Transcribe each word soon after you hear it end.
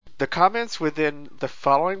The comments within the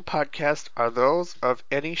following podcast are those of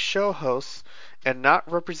any show hosts and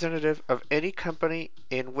not representative of any company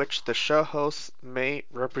in which the show hosts may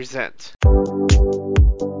represent.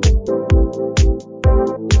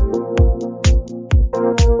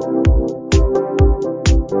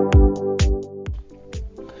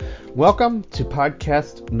 Welcome to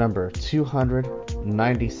podcast number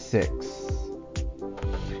 296.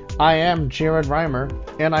 I am Jared Reimer,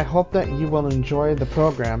 and I hope that you will enjoy the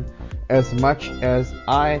program as much as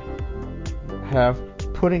I have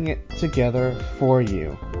putting it together for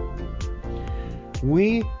you.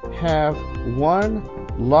 We have one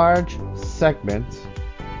large segment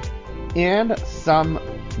and some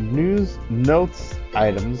news notes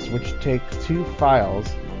items which take 2 files,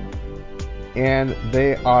 and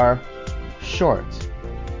they are short.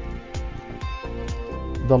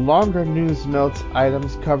 The longer news notes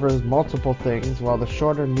items covers multiple things, while the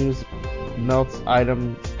shorter news notes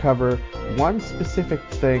items cover one specific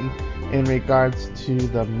thing in regards to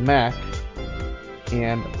the Mac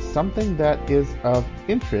and something that is of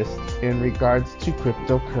interest in regards to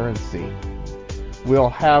cryptocurrency. We'll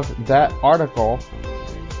have that article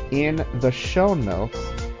in the show notes.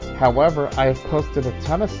 However, I have posted a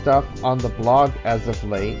ton of stuff on the blog as of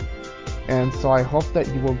late, and so I hope that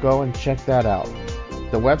you will go and check that out.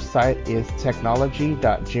 The website is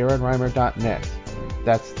technology.jaredreimer.net.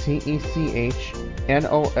 That's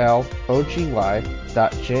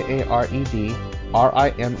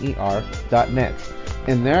technology.jaredrimer.net.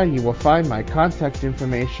 And there you will find my contact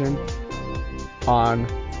information on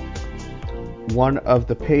one of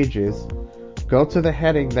the pages. Go to the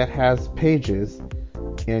heading that has pages,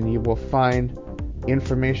 and you will find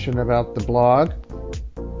information about the blog,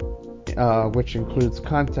 which includes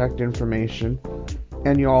contact information,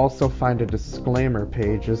 and you'll also find a disclaimer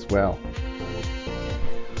page as well.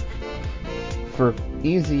 For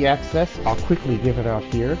easy access, I'll quickly give it out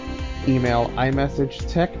here. Email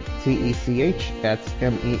iMessageTech, TECH, at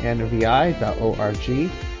menvi.org.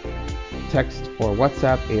 Text or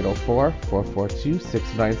WhatsApp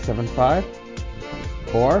 804-442-6975.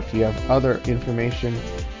 Or if you have other information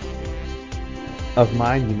of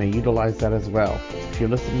mine, you may utilize that as well. If you're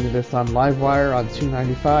listening to this on Livewire on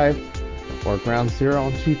 295 or Ground Zero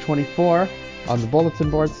on 224 on the bulletin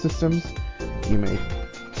board systems, you may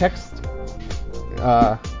text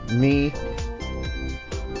me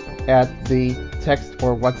at the text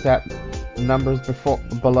or WhatsApp numbers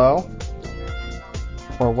below,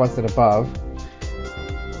 or was it above?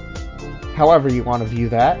 However you want to view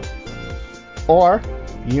that. Or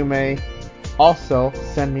you may also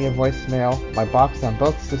send me a voicemail. My box on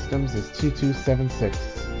both systems is 2276.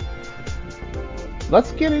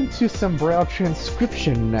 Let's get into some Braille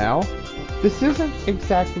transcription now. This isn't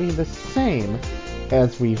exactly the same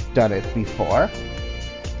as we've done it before,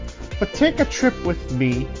 but take a trip with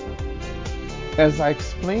me as I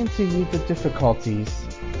explain to you the difficulties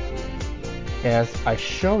as I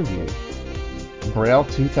show you Braille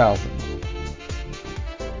 2000.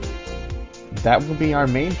 That will be our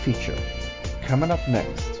main feature coming up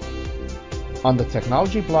next on the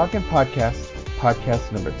Technology Blog and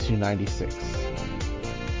podcast number 296.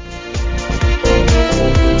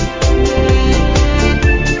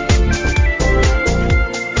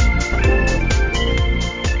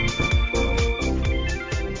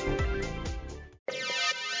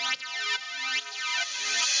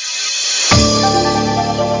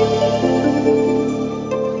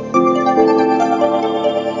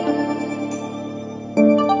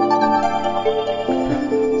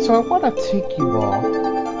 So I want to take you all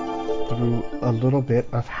through a little bit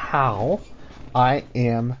of how I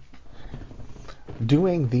am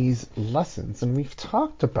doing these lessons. And we've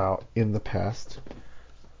talked about in the past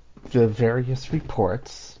the various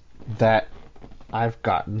reports that I've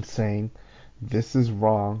gotten saying this is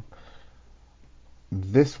wrong,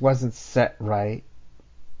 this wasn't set right,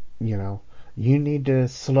 you need to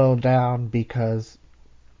slow down because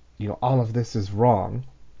all of this is wrong.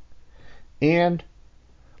 And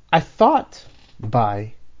I thought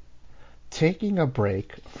by taking a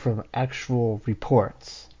break from actual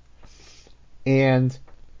reports and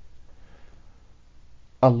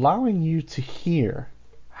allowing you to hear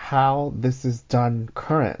how this is done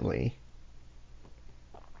currently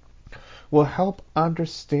will help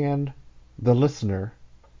understand the listener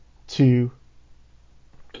to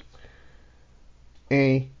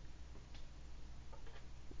a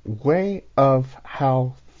way of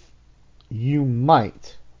how you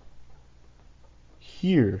might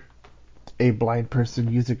hear a blind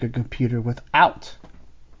person using a computer without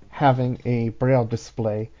having a Braille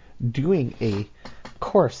display doing a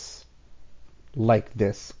course like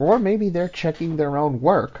this. Or maybe they're checking their own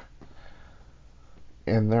work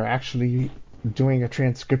and they're actually doing a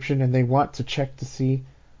transcription and they want to check to see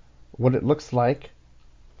what it looks like.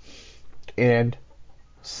 And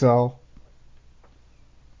so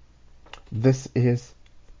this is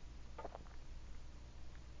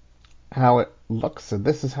how it looks and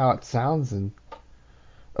this is how it sounds. And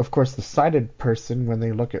of course, the sighted person, when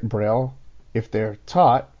they look at Braille, if they're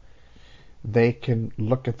taught, they can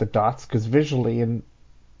look at the dots, because visually in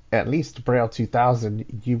at least Braille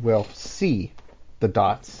 2000 you will see the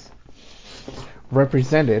dots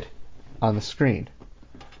represented on the screen.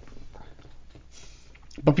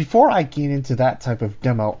 But before I get into that type of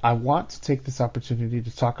demo, I want to take this opportunity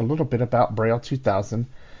to talk a little bit about Braille 2000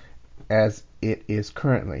 as it is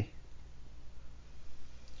currently.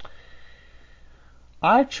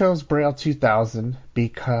 I chose Braille 2000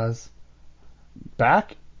 because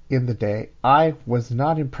back in the day, I was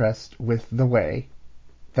not impressed with the way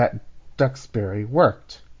that Duxbury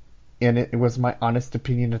worked. And it was my honest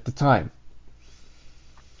opinion at the time.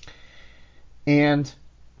 And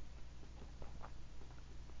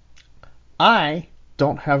I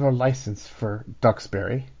don't have a license for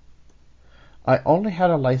Duxbury. I only had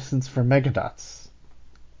a license for Megadots.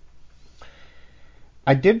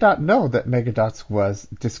 I did not know that Megadots was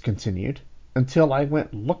discontinued until I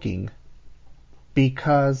went looking,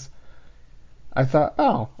 because I thought,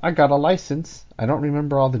 oh, I got a license. I don't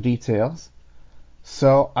remember all the details.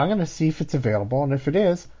 So I'm going to see if it's available. And if it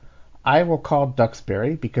is, I will call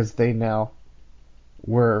Duxbury, because they now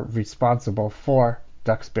were responsible for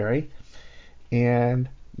Duxbury and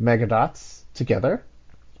Megadots together,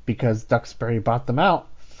 because Duxbury bought them out.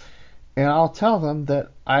 And I'll tell them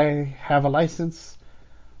that I have a license.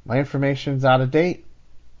 My information's out of date.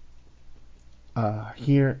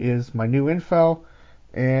 Here is my new info,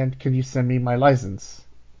 and can you send me my license?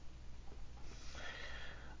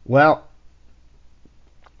 Well,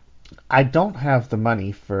 I don't have the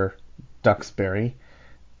money for Duxbury,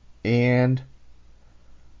 and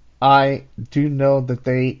I do know that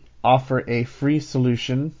they offer a free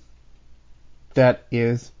solution that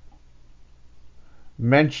is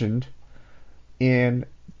mentioned in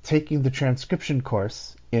taking the transcription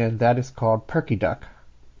course, and that is called PerkyDuck.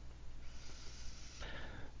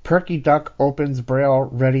 PerkyDuck opens Braille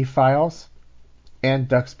Ready files and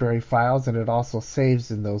Duxbury files, and it also saves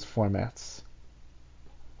in those formats.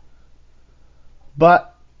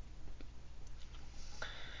 But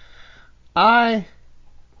I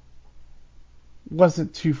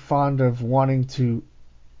wasn't too fond of wanting to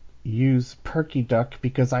use PerkyDuck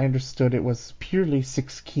because I understood it was purely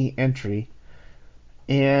 6-key entry.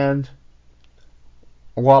 And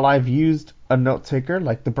while I've used a note taker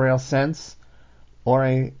like the Braille Sense or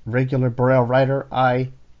a regular Braille writer,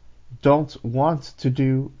 I don't want to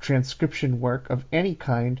do transcription work of any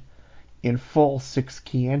kind in full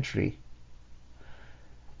 6-key entry.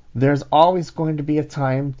 There's always going to be a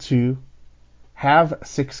time to have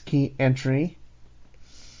 6-key entry,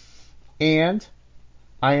 and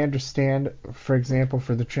I understand, for example,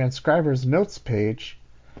 for the transcriber's notes page,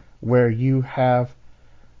 where you have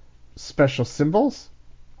special symbols,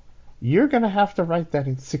 you're going to have to write that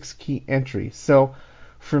in 6-key entry. So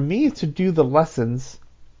for me to do the lessons,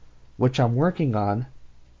 which I'm working on,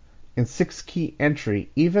 in 6-key entry,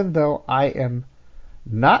 even though I am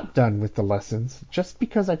not done with the lessons, just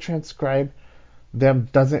because I transcribe them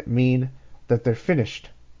doesn't mean that they're finished.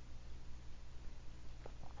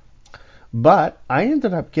 But I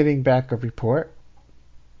ended up getting back a report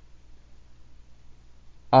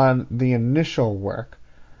on the initial work.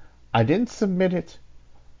 I didn't submit it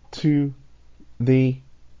to the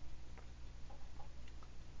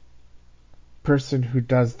person who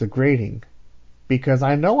does the grading because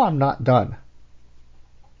I know I'm not done.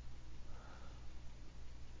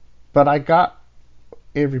 But I got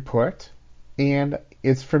a report, and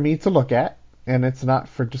it's for me to look at, and it's not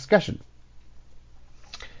for discussion.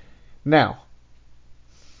 Now,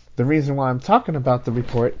 the reason why I'm talking about the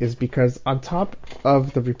report is because on top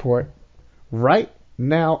of the report, right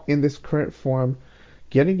now in this current form,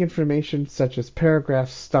 getting information such as paragraph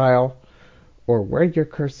style or where your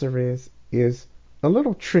cursor is a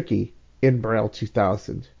little tricky in Braille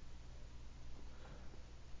 2000.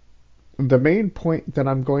 The main point that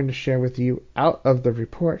I'm going to share with you out of the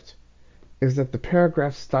report is that the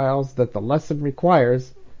paragraph styles that the lesson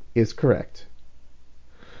requires is correct.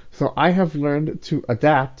 So I have learned to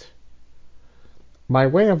adapt my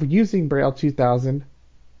way of using Braille 2000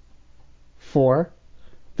 for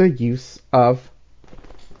the use of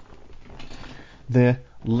the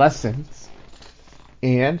lessons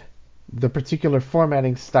and the particular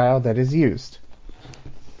formatting style that is used.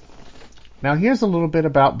 Now here's a little bit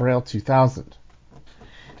about Braille 2000.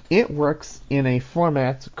 it works in a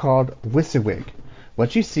format called WYSIWYG.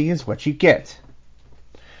 What you see is what you get.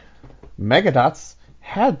 Megadots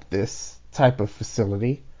had this type of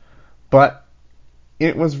facility, but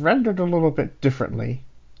it was rendered a little bit differently,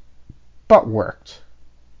 but worked.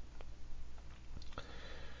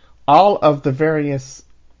 All of the various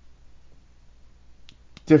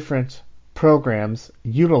different programs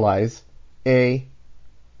utilize a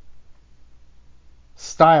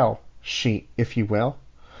style sheet, if you will,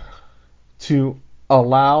 to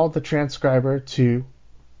allow the transcriber to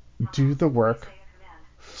do the work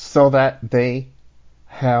so that they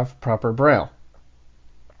have proper Braille.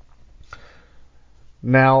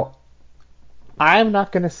 Now, I'm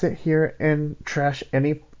not going to sit here and trash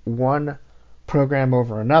any one program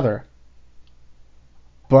over another,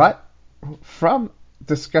 but from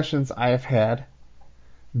discussions I have had,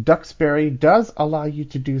 Duxbury does allow you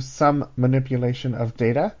to do some manipulation of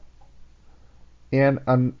data, and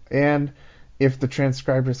if the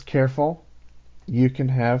transcriber is careful, you can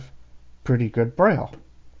have pretty good Braille.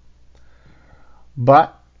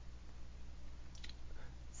 But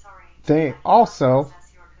they also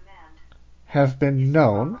have been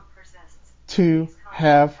known to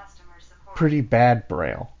have pretty bad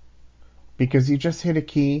Braille, because you just hit a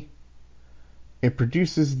key, it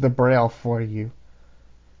produces the Braille for you,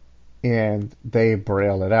 and they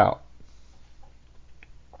Braille it out.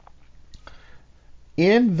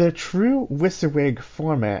 In the true WYSIWYG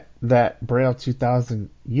format that Braille 2000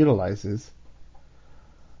 utilizes,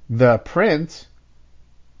 the print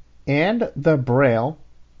and the Braille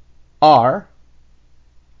are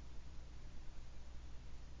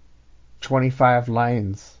 25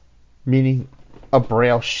 lines, meaning a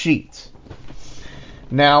Braille sheet.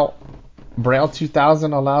 Now, Braille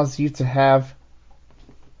 2000 allows you to have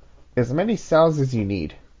as many cells as you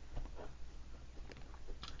need.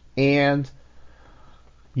 And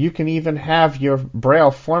you can even have your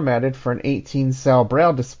Braille formatted for an 18-cell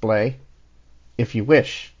Braille display if you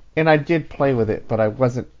wish. And I did play with it, but I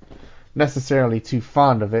wasn't necessarily too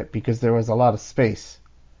fond of it because there was a lot of space.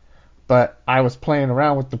 But I was playing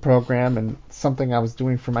around with the program and something I was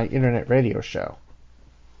doing for my internet radio show.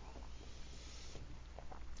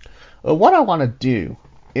 What I want to do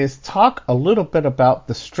is talk a little bit about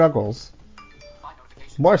the struggles,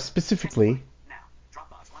 more specifically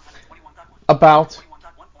about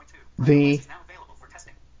the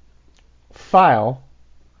file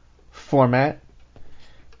format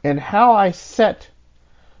and how I set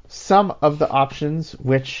some of the options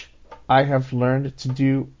which I have learned to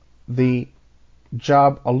do the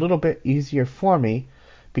job a little bit easier for me,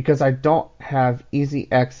 because I don't have easy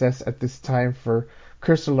access at this time for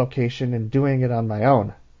cursor location and doing it on my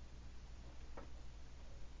own.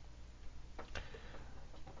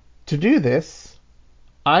 To do this,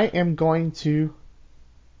 I am going to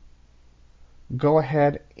go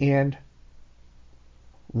ahead and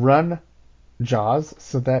run JAWS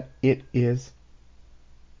so that it is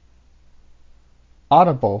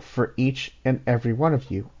audible for each and every one of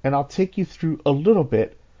you. And I'll take you through a little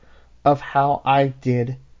bit of how I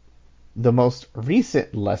did the most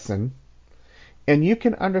recent lesson, and you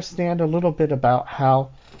can understand a little bit about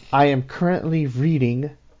how I am currently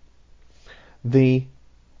reading the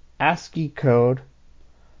ASCII code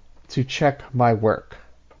to check my work.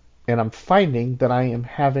 And I'm finding that I am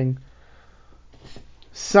having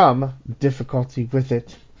some difficulty with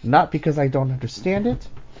it, not because I don't understand it,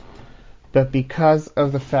 but because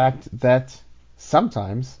of the fact that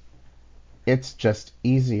sometimes it's just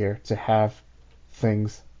easier to have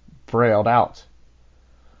things brailled out.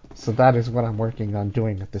 So that is what I'm working on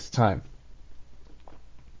doing at this time.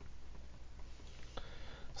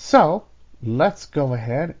 So let's go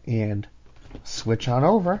ahead and switch on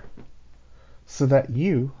over so that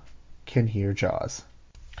you can hear JAWS.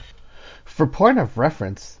 For point of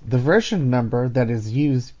reference, the version number that is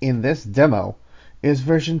used in this demo is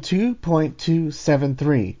version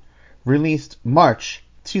 2.273, released March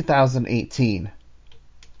 2018.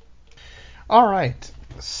 Alright,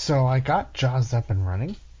 so I got JAWS up and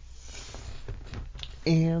running,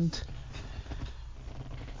 and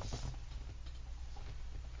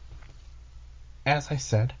as I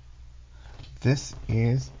said, this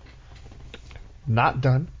is not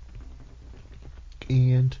done,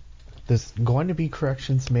 and there's going to be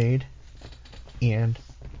corrections made, and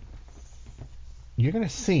you're going to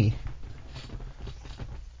see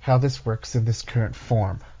how this works in this current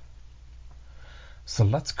form. So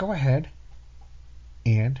let's go ahead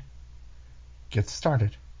and get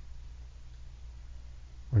started.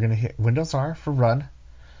 We're going to hit Windows R for run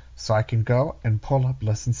so I can go and pull up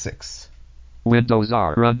lesson 6. Windows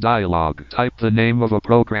R. Run dialog. Type the name of a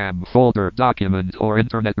program, folder, document, or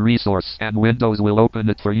internet resource, and Windows will open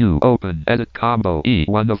it for you. Open. Edit combo.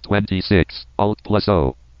 E1 of 26.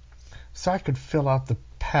 Alt+O. So I could fill out the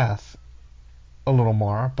path a little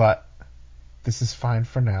more, but this is fine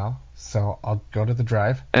for now. So I'll go to the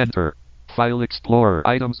drive. Enter. File Explorer.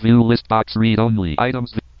 Items view list box read only.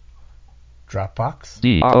 Items Dropbox.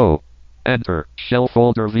 D-O. Enter. Shell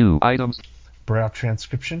folder view. Items. Braille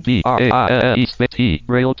transcription. B-R-A-I-S-T.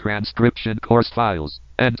 Braille transcription course files.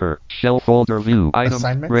 Enter. Shell folder view. Items.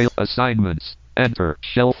 Assignments. Braille assignments. Enter.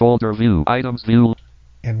 Shell folder view. Items view.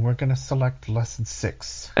 And we're going to select lesson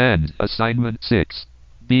 6. End. Assignment 6.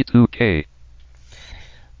 B2K.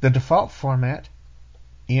 The default format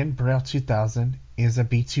in Braille 2000 is a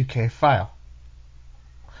B2K file.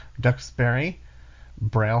 Duxbury,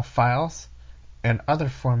 Braille files, and other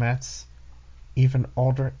formats, even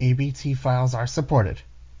older ABT files, are supported.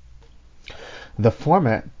 The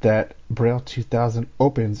format that Braille 2000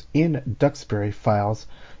 opens in Duxbury files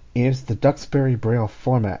is the Duxbury Braille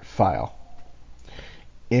format file.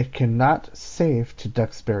 It cannot save to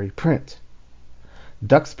Duxbury Print.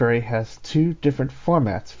 Duxbury has two different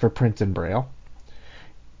formats for print in Braille: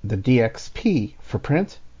 the DXP for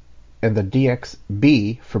print and the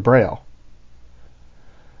DXB for Braille.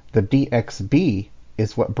 The DXB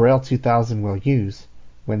is what Braille 2000 will use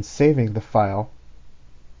when saving the file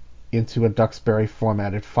into a Duxbury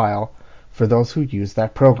formatted file for those who use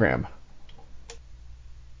that program.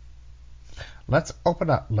 Let's open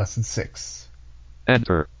up lesson 6.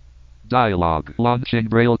 Enter. Dialog. Launching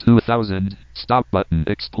Braille 2000. Stop button.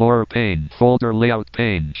 Explorer pane. Folder layout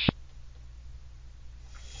pane.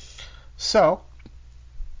 So,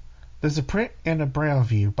 there's a print and a Braille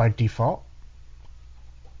view by default.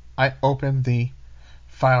 I open the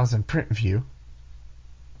Files and Print view.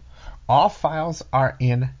 All files are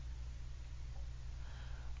in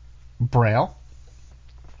Braille,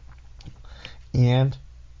 and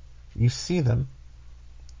you see them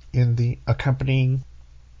in the accompanying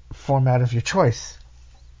format of your choice.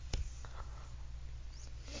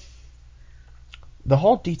 The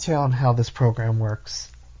whole detail on how this program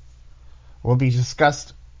works will be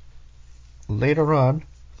discussed later on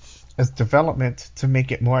as development to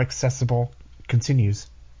make it more accessible continues.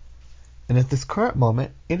 And at this current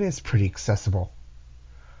moment, it is pretty accessible,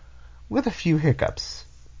 with a few hiccups.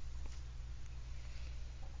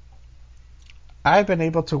 I've been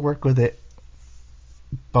able to work with it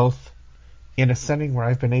both in a setting where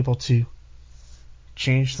I've been able to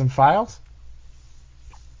change some files,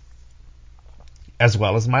 as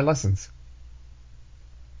well as my lessons.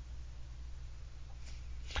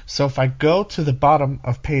 So if I go to the bottom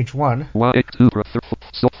of page 1, not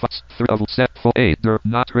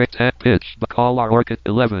pitch, the caller orchid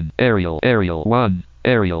 11, Arial 1,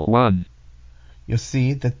 Arial 1. You'll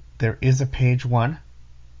see that there is a page 1,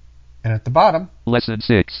 and at the bottom, lesson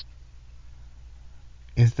 6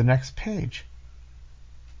 is the next page.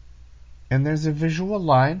 And there's a visual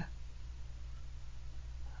line,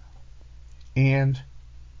 and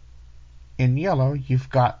in yellow you've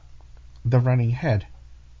got the running head.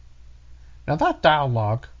 Now that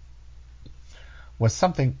dialogue was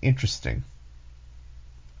something interesting,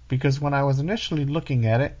 because when I was initially looking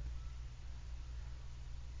at it,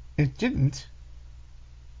 it didn't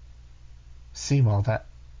seem all that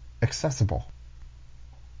accessible.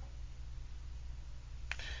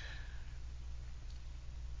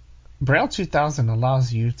 Braille 2000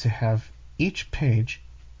 allows you to have each page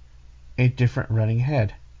a different running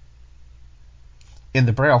head. In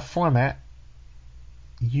the Braille format,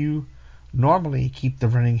 you normally keep the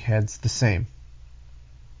running heads the same.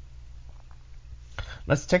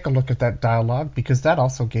 Let's take a look at that dialogue, because that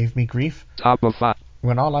also gave me grief. Top of 5.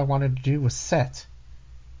 When all I wanted to do was set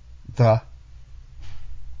the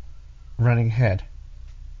running head.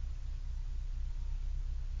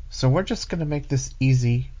 So we're just going to make this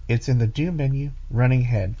easy. It's in the Do menu, running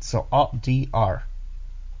head. So Alt-D, R.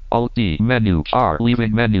 Alt-D, menu, R,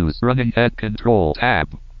 leaving menus, running head, Control,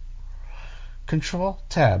 Tab. Control,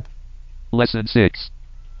 Tab. Lesson 6.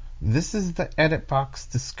 This is the edit box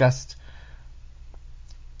discussed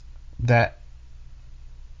that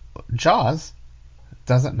JAWS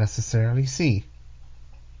doesn't necessarily see.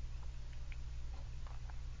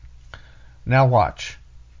 Now watch.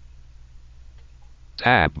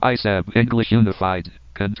 Tab, ISAB, English Unified,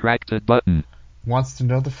 contracted button. Wants to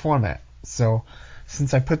know the format. So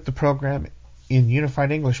since I put the program in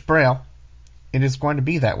Unified English Braille, it is going to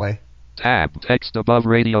be that way. Tab, text above,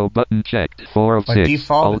 radio button checked, 4 of 6. By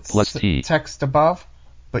default, Alt it's plus T. text above,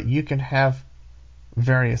 but you can have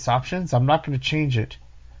various options. I'm not going to change it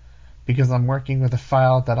because I'm working with a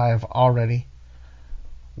file that I have already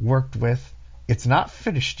worked with. It's not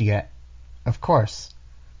finished yet, of course,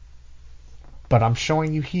 but I'm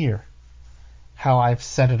showing you here how I've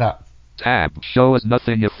set it up. Tab. Show as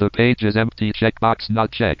nothing if the page is empty. Checkbox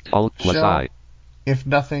not checked. Alt plus Show I. if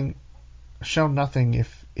nothing. Show nothing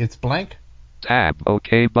if it's blank. Tab.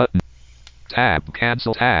 OK button. Tab.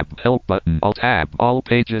 Cancel. Tab. Help button. Alt tab. All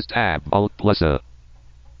pages. Tab. Alt plus A.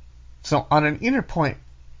 So on an inner point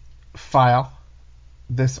file,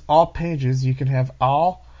 this all pages, you can have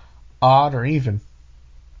all, odd, or even.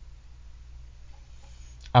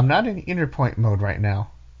 I'm not in inner point mode right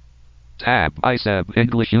now. Tab. ISAB.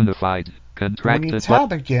 English Unified. When Contracted. you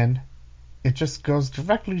tab again, it just goes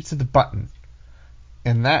directly to the button.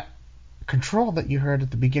 And that control that you heard at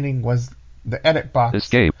the beginning was the edit box.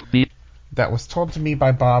 Escape. B. That was told to me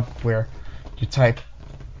by Bob, where you type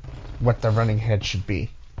what the running head should be.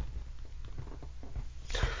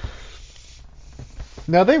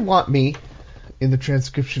 Now they want me in the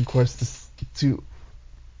transcription course to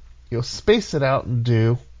space it out and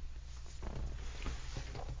do,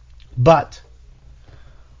 but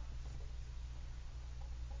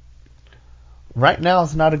right now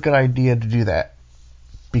is not a good idea to do that,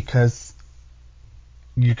 because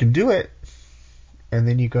you can do it and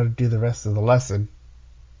then you go to do the rest of the lesson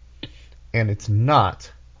and it's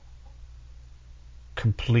not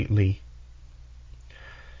completely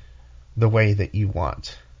the way that you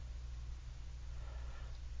want.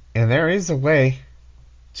 And there is a way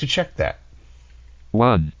to check that.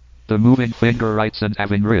 1. The moving finger writes and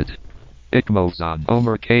having read. Ikmozan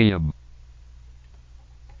Omer Kayum.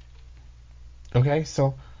 Okay,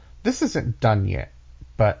 so this isn't done yet,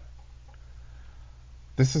 but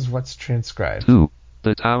this is what's transcribed. 2.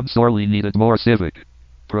 The town sorely needed more civic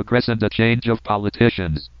progress and a change of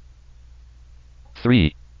politicians.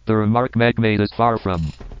 3. The remark Meg made is far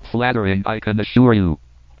from flattering, I can assure you.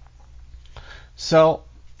 So,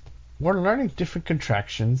 we're learning different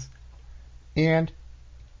contractions, and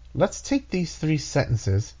let's take these 3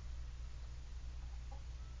 sentences.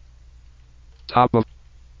 Top of.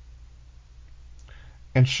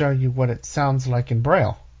 And show you what it sounds like in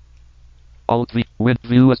Braille. Alt V. Win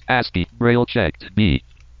view as ASCII. Braille checked. B.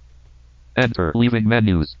 Enter. Leaving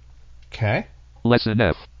menus. Okay. Lesson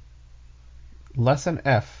F. Lesson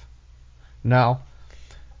F. Now,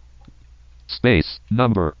 Space.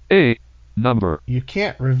 Number. A. Number. you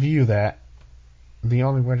can't review that. The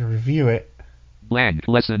only way to review it Blank.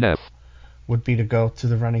 Lesson F. would be to go to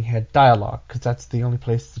the running head dialog, because that's the only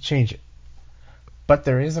place to change it. But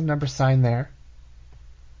there is a number sign there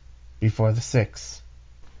before the 6.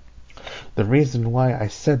 The reason why I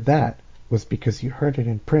said that was because you heard it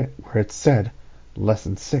in print where it said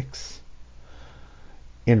Lesson 6.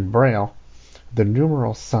 In Braille, the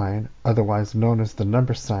numeral sign, otherwise known as the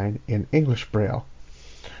number sign in English Braille,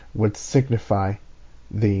 would signify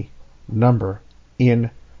the number in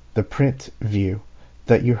the print view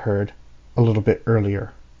that you heard a little bit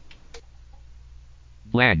earlier.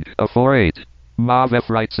 Blank. A 4-8. Mav F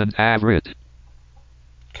writes and have read.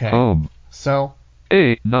 Okay. Home. So,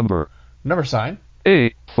 A. Number. number sign,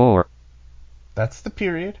 A. 4. that's the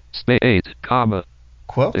period. Space 8, comma.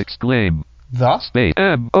 Quote, Exclaim. the, Space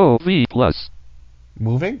MOV plus.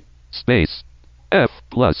 moving, Space. F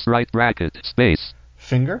plus right bracket. Space.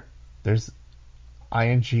 finger, there's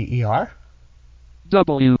INGER,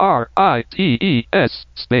 WRITES.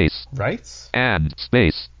 Space. writes, And.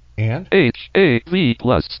 Space. and, HAV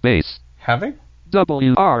plus. Space. having,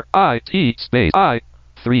 WRIT space I.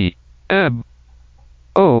 3. MOVES.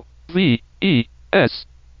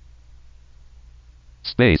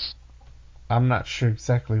 Space. I'm not sure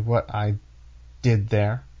exactly what I did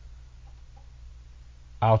there.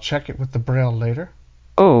 I'll check it with the Braille later.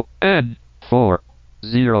 ON 4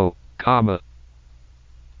 0 comma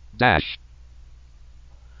dash.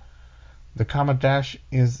 The comma dash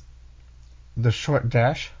is the short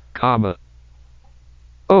dash. Comma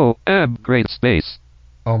OM great space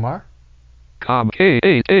Omar, comma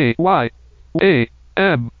KAAYAM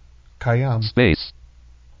Khayyam. space.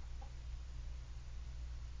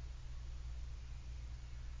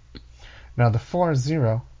 Now the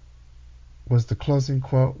 4-0 was the closing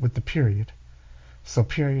quote with the period. So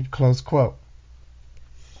period, close quote.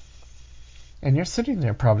 And you're sitting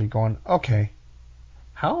there probably going, okay,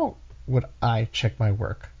 how would I check my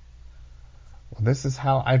work? Well, this is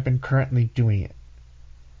how I've been currently doing it.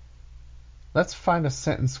 Let's find a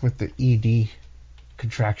sentence with the ED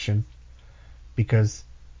contraction, because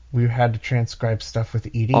we had to transcribe stuff with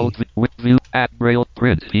ED. Alt with view at Braille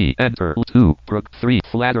print P enter 2 prog 3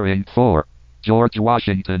 flattering 4. George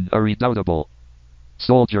Washington a redoubtable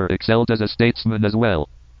soldier excelled as a statesman as well.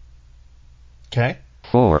 Okay?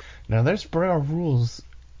 4. Now there's Braille rules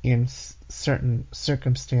in certain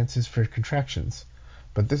circumstances for contractions.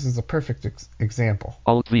 But this is a perfect example.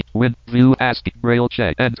 Alt V, Win, View, ASCII, Braille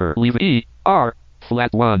check, Enter, leave E, R,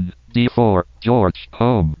 flat 1, D4, George,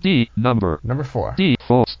 home, D, number. Number 4.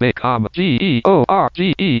 D4, space, comma,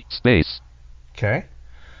 G-E-O-R-G-E, space. Okay?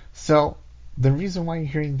 So, the reason why you're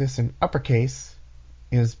hearing this in uppercase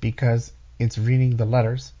is because it's reading the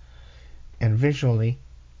letters, and visually,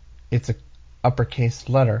 it's an uppercase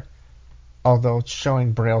letter, although it's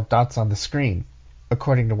showing Braille dots on the screen,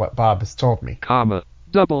 according to what Bob has told me. Comma,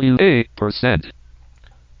 W-A, percent.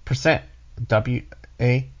 Percent,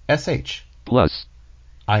 W-A-S-H. Plus.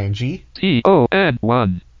 I-N-G. T-O-N,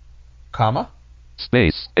 1. Comma.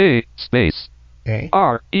 Space, A, space. A.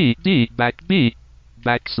 R-E-D, back B,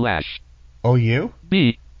 backslash. O-U.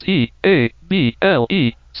 B-T-A-B-L-E,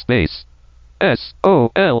 space.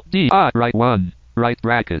 S-O-L-D-I, right 1, right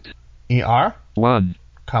bracket. E-R. 1.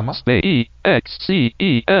 Comma. Space,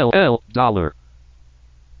 E-X-C-E-L-L, dollar.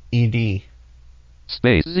 E-D.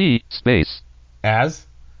 Space, Z, space. As.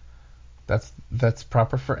 That's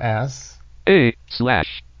proper for as. A,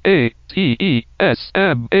 slash, A-T-E-S-M-A-N,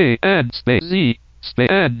 space, Z, space,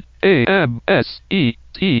 N-A-M-S-E-T-A,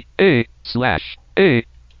 slash, A,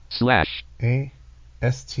 slash,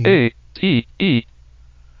 A-S-T. A-T-E,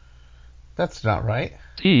 That's not right.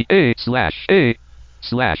 T-A, slash, A,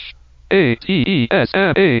 slash,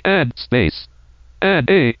 A-T-E-S-M-A-N, space,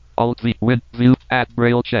 N-A, Alt V, Win, View, at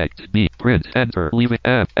Braille checked, B, print, Enter, leave it,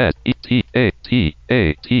 M-S-E-T-A-T-A-T-E,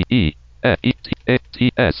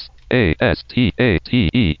 A-S-T-A-T-E-S-M-A-N,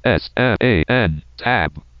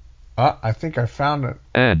 tab. I think I found an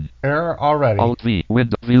N. error already. Alt V,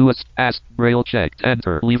 window, view, ask, Braille checked,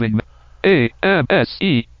 Enter, leaving,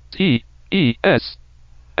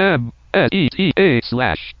 A-M-S-E-T-E-S-M-S-E-T-A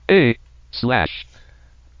slash, A, slash.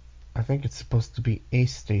 I think it's supposed to be a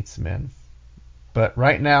statesman. But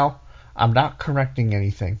right now, I'm not correcting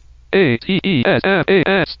anything.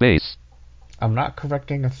 A-T-E-S-M-A-N space. I'm not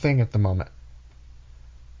correcting a thing at the moment.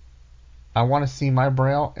 I want to see my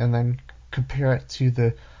Braille and then compare it to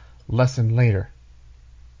the lesson later.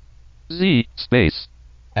 Z, space.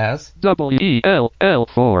 As. W-E-L-L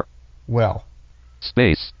 4. Well.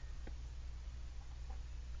 Space.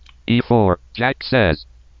 E4, Jack says.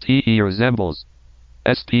 T-E resembles.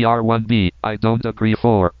 SPR1B, I don't agree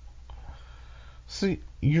 4. So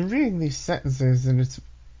you're reading these sentences and it's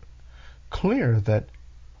clear that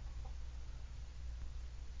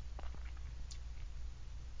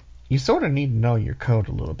you sort of need to know your code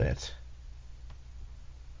a little bit.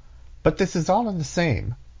 But this is all in the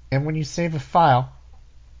same. And when you save a file,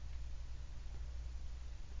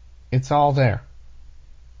 it's all there.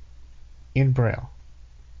 In Braille.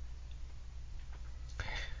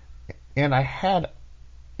 And I had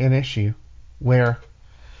an issue where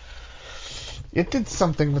it did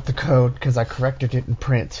something with the code because I corrected it in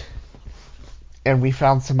print. And we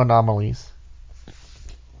found some anomalies.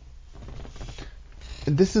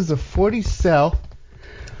 And this is a 40 cell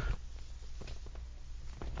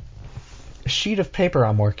sheet of paper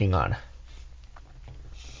I'm working on.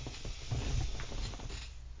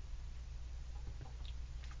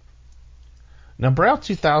 Now Braille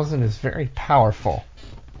 2000 is very powerful.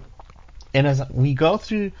 And as we go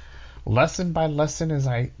through lesson by lesson, as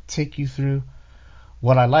I take you through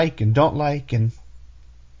what I like and don't like, and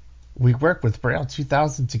we work with Braille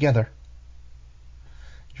 2000 together,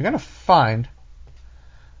 you're going to find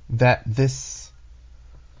that this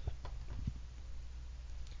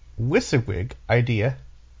WYSIWYG idea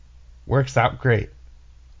works out great.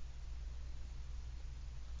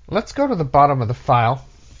 Let's go to the bottom of the file.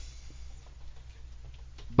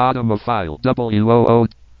 Bottom of file, W-O-O.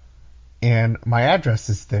 And my address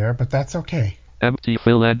is there, but that's okay. Empty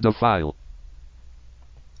fill, end of file.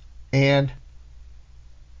 And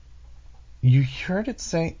you heard it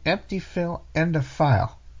say empty fill, end of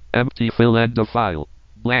file. Empty fill, end of file.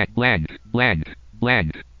 Blank, blank, blank,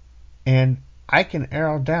 blank. And I can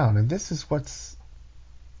arrow down, and this is what's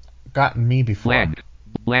gotten me before. Blank,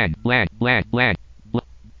 blank, blank, blank, blank.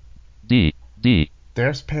 D, D.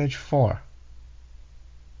 There's page 4.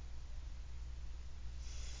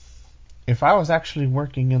 If I was actually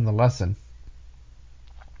working in the lesson,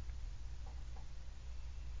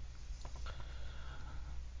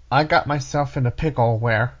 I got myself in a pickle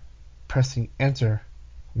where pressing enter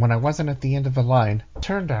when I wasn't at the end of a line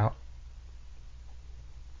turned out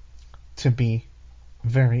to be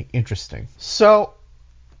very interesting. So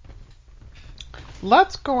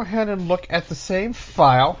let's go ahead and look at the same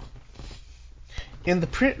file in the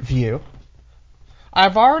print view.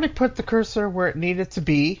 I've already put the cursor where it needed to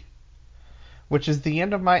be, which is the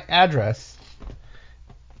end of my address.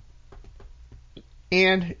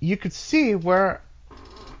 And you could see where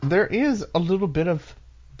there is a little bit of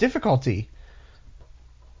difficulty.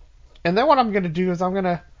 And then what I'm going to do is I'm going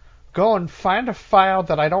to go and find a file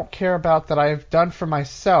that I don't care about that I've done for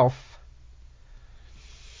myself.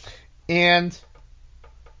 And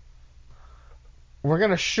we're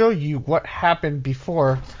going to show you what happened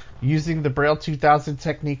before using the Braille 2000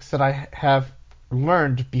 techniques that I have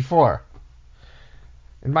learned before.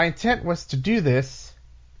 And my intent was to do this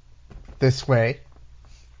way.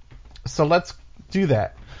 So let's do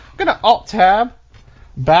that. I'm going to Alt-Tab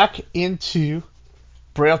back into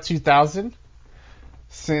Braille 2000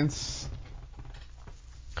 since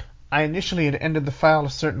I initially had ended the file a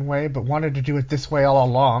certain way but wanted to do it this way all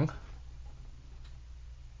along.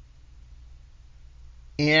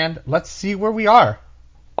 And let's see where we are.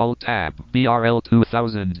 Alt-Tab, BRL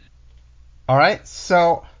 2000. Alright,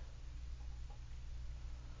 so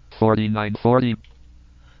 4940.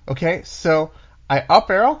 Okay, so I up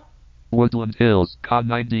arrow. Woodland Hills, CON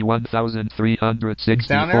 91364.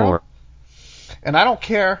 Down arrow. And I don't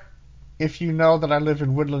care if you know that I live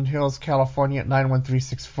in Woodland Hills, California at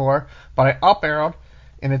 91364, but I up arrowed,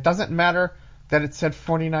 and it doesn't matter that it said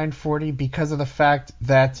 4940 because of the fact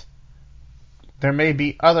that there may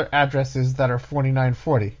be other addresses that are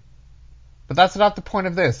 4940. But that's not the point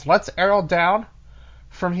of this. Let's arrow down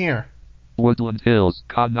from here. Woodland Hills,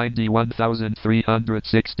 CON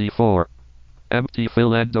 91364. Empty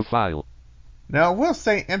fill end of file. Now we'll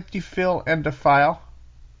say empty fill end of file.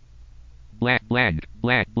 Blank, blank,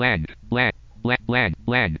 blank, blank, blank, blank, blank,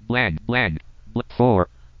 blank, blank, blank, 4.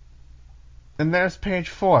 And there's page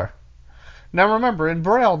 4. Now remember, in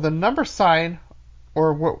Braille, the number sign,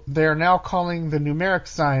 or what they're now calling the numeric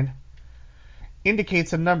sign,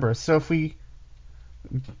 indicates a number. So if we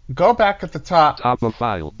go back at the top. Top of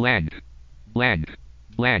file, blank, blank,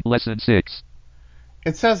 blank, lesson 6.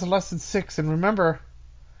 It says lesson 6, and remember,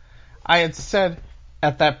 I had said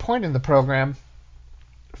at that point in the program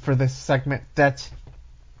for this segment that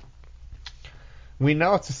we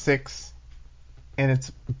know it's a 6 and it's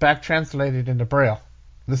back translated into Braille.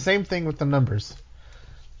 The same thing with the numbers.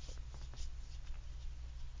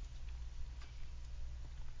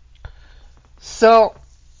 So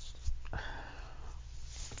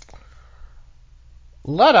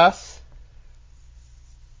let us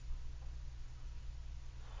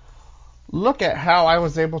look at how I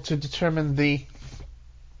was able to determine the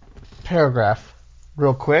paragraph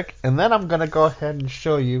real quick, and then I'm going to go ahead and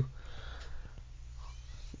show you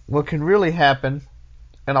what can really happen,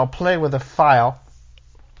 and I'll play with a file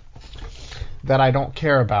that I don't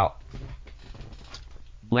care about.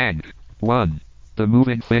 Blank 1. The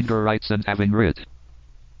moving finger writes and having writ.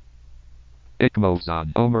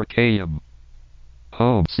 Ikmozon Omer Kayam.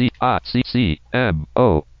 Home CICCMOVES.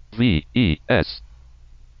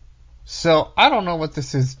 So I don't know what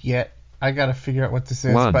this is yet. I got to figure out what this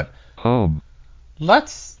is. 1. But Home.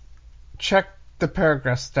 Let's check the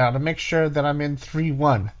paragraph style to make sure that I'm in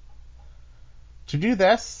 3.1. To do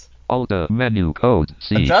this, Alt menu code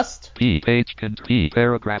C. Adjust. P page cont P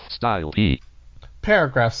paragraph style P.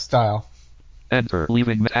 Paragraph style. Enter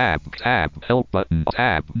leaving tab help button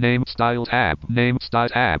tab name style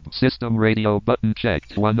tab system radio button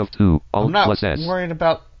checked 1 of 2 Alt I'm not plus S. worried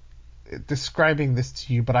about describing this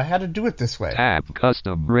to you, but I had to do it this way. Tab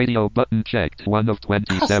custom radio button checked 1 of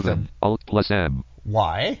 27 Custom. Alt plus M.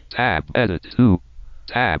 Why? Tab edit 2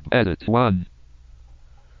 tab edit 1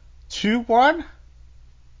 2.1?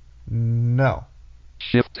 No.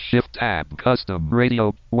 Shift tab custom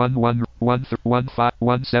radio 11 15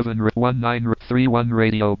 17 19 31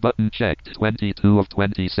 radio button checked 22 of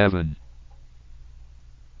 27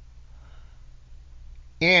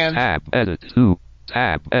 And tab edit 2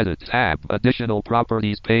 tab edit tab additional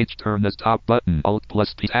properties page turn as top button Alt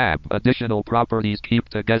plus P tab additional properties keep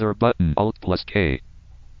together button Alt plus K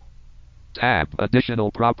tab additional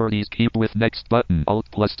properties keep with next button Alt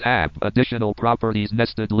plus tab additional properties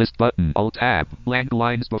nested list button Alt tab blank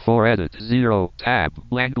lines before edit 0 tab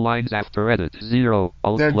blank lines after edit 0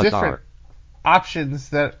 Alt there are plus different R options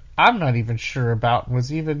that I'm not even sure about,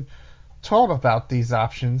 was even told about these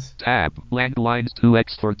options. tab blank lines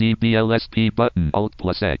 2x for DBLSP button Alt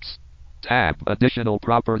plus X tab additional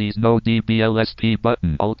properties no DBLSP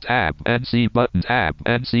button Alt tab NC button tab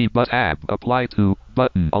NC but tab apply to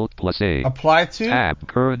button Alt plus A Apply to tab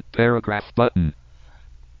current paragraph button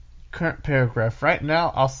current paragraph. Right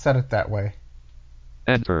now, I'll set it that way.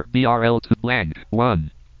 enter BRL to blank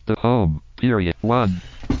 1 the home period 1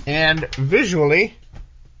 And visually,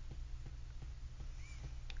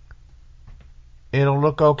 it'll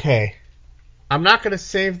look okay. I'm not going to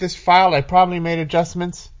save this file. I probably made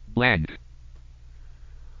adjustments. blank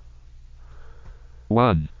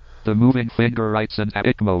 1. The moving finger writes an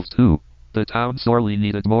ICMO. 2. The town sorely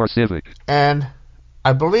needed more civic. And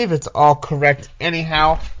I believe it's all correct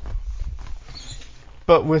anyhow.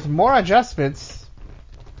 But with more adjustments,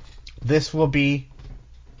 this will be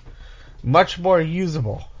much more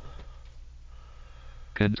usable.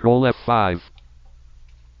 Control F5.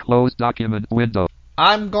 Close document window.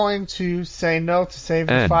 I'm going to say no to save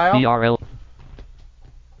the N, file. BRL.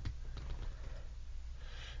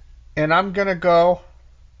 And I'm going to go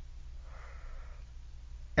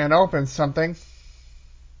and open something.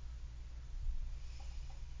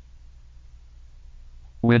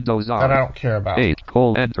 Windows R. That I don't care about. 8.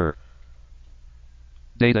 Enter.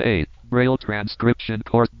 Data 8. Braille transcription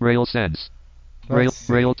course. Braille sense.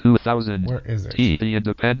 Braille 2000. Where is it? T. The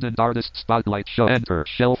Independent Artist Spotlight Show. Enter.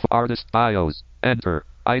 Shelf Artist Bios. Enter.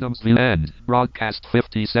 Items view end. Broadcast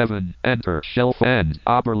 57. Enter. Shelf end.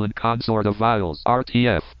 Oberlin Consort of Vials.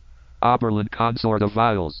 RTF. Oberlin Consort of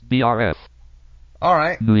Vials. BRF.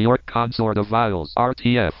 Alright. New York Consort of Vials.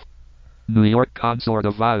 RTF. New York Consort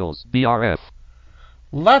of Vials. BRF.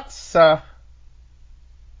 Let's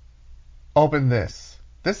open this.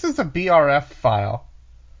 This is a BRF file.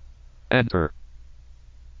 Enter.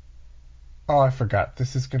 Oh, I forgot.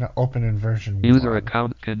 This is going to open in version User 1.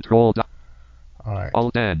 account control. Alright.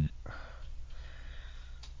 Alt N.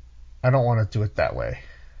 I don't want to do it that way.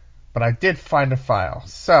 But I did find a file.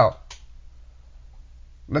 So,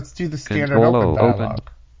 let's do the standard Control open O, dialog.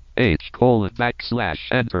 open. H :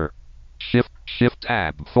 enter. Shift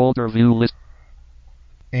tab. Folder view list.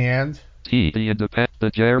 And T. The Independent. The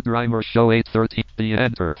Jared Reimer Show 813. The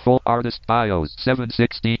enter. Full artist bios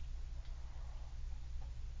 760.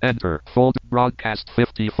 Enter. Fold broadcast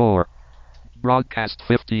 54. Broadcast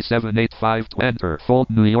 5785 to enter. Fold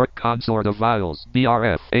New York Consort of Vials.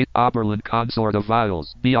 BRF 8. Oberlin Consort of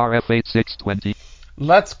Vials. BRF 8620.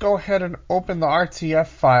 let's go ahead and open the RTF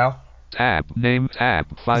file. Tab. Name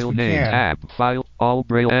tab. File name can. tab. File. All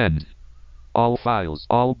Braille end. All files.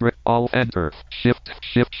 All enter.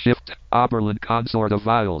 Shift. Oberlin Consort of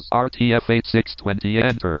Vials. RTF 8620.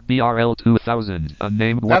 Enter. BRL 2000.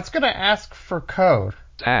 Unnamed. That's going to ask for code.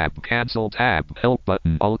 Tab. Cancel tab. Help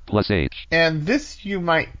button. Alt plus H. And this you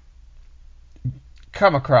might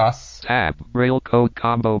come across. Tab. Braille code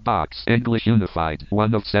combo box. English Unified.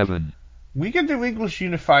 1 of 7. We can do English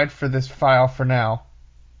Unified for this file for now.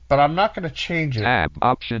 But I'm not going to change it. Tab.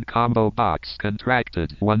 Option combo box.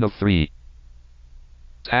 Contracted. 1 of 3.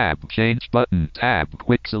 Tab. Change button. Tab.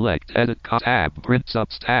 Quick select. Edit. Tab. Print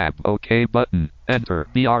subs. Tab. OK button. Enter.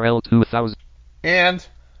 BRL 2000. And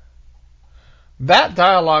that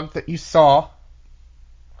dialog that you saw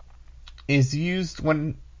is used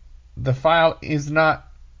when the file is not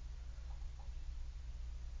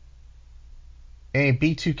a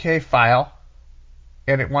B2K file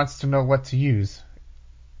and it wants to know what to use.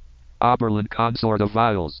 Oberlin Consort of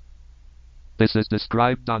Vials. This is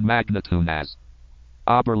described on Magnatune as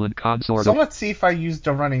Oberlin Consort So of... let's see if I used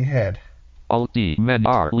a running head. Alt D. Men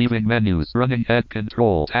R. Leaving menus. Running head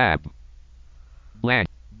control. Tab. Blank.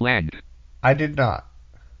 I did not.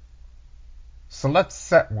 So let's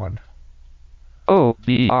set one. O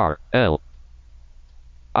B R L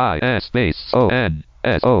I S space O N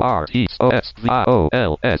S O R T O S V I O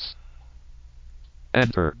L S.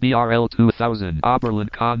 Enter. BRL 2000. Oberlin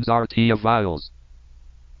Cons RT of Vials.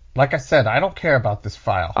 Like I said, I don't care about this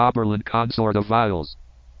file. Oberlin Consort of Vials.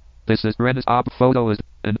 This is Ren's op photo is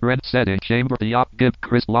in Ren setting chamber the op give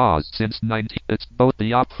Chris laws since 19. It's both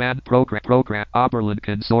the op fan program Oberlin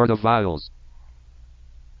Consort of Vials.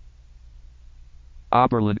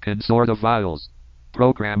 Oberlin Consort of Vials.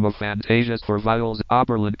 Program of Fantasias for Vials.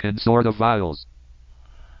 Oberlin Consort of Vials.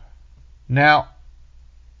 Now,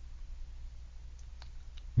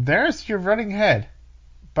 there's your running head,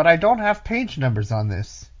 but I don't have page numbers on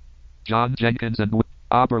this. John Jenkins and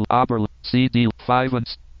Oberlin CD 5 and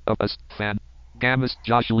fan Gammas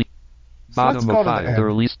Josh Lee. So let's Bottom go of to file. the The end.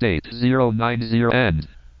 release date 090 end.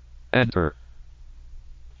 Enter.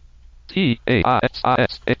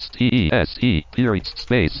 TAISISXTESE period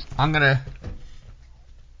space. I'm gonna...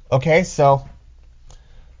 Okay, so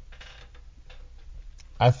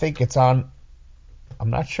I think it's on... I'm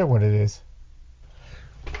not sure what it is.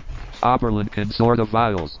 Oberlin Consort of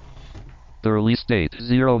Vials. The release date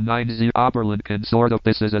 090 Oberlin Consort of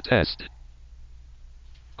this is a test.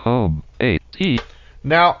 Home 8T.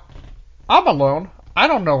 Now, I'm alone. I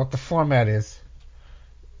don't know what the format is.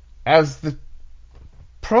 As the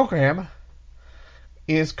program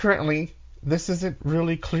is currently, this isn't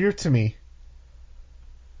really clear to me.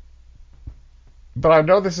 But I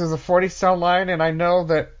know this is a 40 cell line, and I know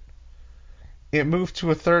that it moved to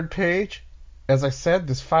a third page, As I said,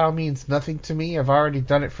 this file means nothing to me. I've already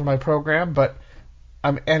done it for my program, but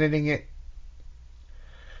I'm editing it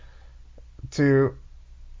to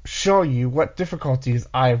show you what difficulties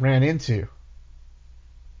I ran into.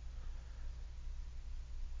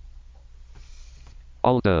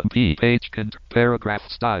 Alt-P, page paragraph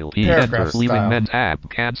style, P, Paragraph enter, leaving style. men tab,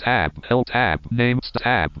 cans tab, help tab, name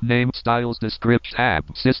styles, description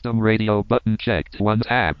tab, system radio button checked, 1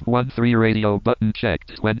 tab, 1-3 radio button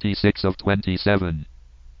checked, 26 of 27.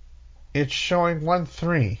 It's showing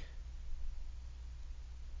 1-3.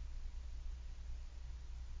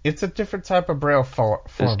 It's a different type of Braille format.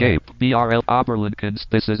 Escape, BRL Oberlinkens,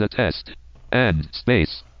 this is a test. End,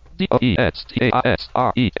 space.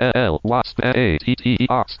 DOESTASREL WASP ATTERS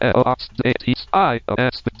ATS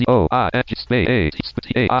DOIH space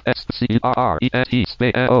ASCRRENT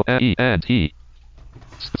space ONENT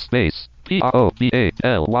space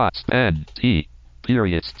PROBAL WASP NT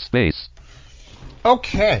period space.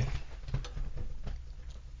 Okay.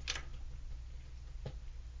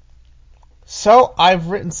 So I've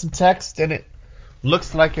written some text and it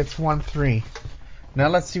looks like it's 1-3. Now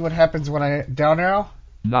let's see what happens when I down arrow.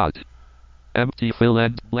 Not. Empty fill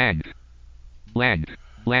and blank. Blank.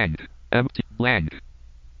 Blank. Empty blank.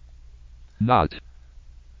 Not.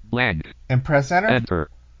 Blank. And press enter.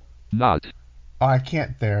 Enter. Not. Oh, I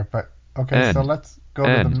can't there, but okay, End. so let's go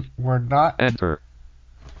to the word not. Enter.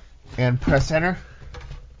 And press enter.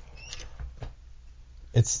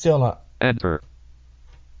 It's still not Enter.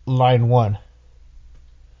 line 1.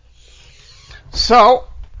 So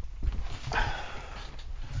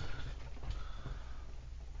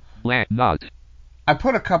Blank. Not. I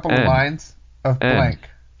put a couple of End. lines of End. blank.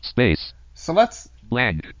 Space. So let's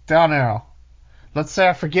Blank. down arrow. Let's say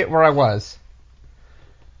I forget where I was.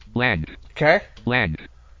 Blank. Okay? Blank.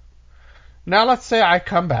 Now let's say I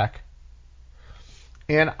come back.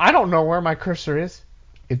 And I don't know where my cursor is.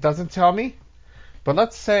 It doesn't tell me. But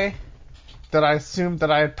let's say that I assumed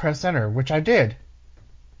that I had pressed enter, which I did.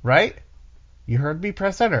 Right? You heard me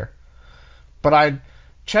press enter. But I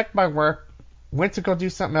checked my work, went to go do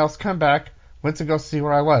something else, come back, went to go see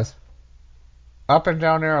where I was. Up and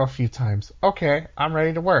down arrow a few times. Okay, I'm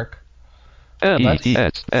ready to work.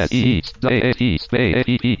 LETS SE space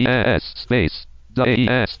APPS space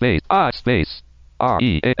DES space I space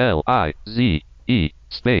REALIZE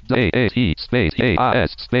space AAT space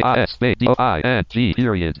AIS space IS space DOING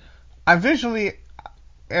period. I visually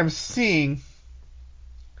am seeing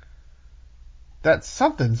that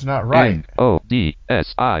something's not right.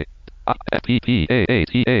 NODSI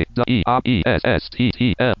PPAATA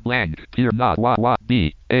blank peer not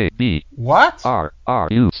B A B What?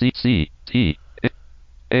 RUCCT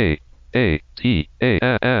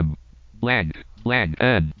AATAM blank blank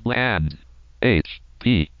N bland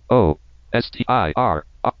HPOSTIR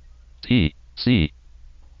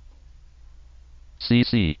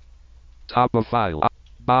TC top of file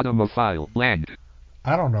bottom of file blank.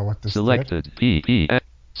 I don't know what this Selected did. PP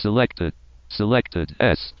selected selected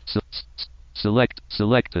S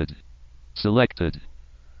selected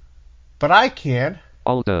But I can.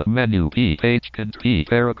 Alt menu P page P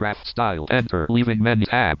paragraph style enter leaving menu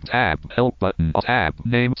tab help button tab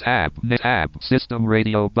name tab system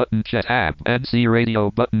radio button check tab NC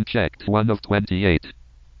radio button checked 1 of 28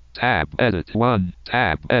 tab edit 1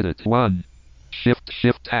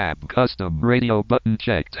 Shift tab custom radio button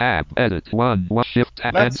check tab edit 1 shift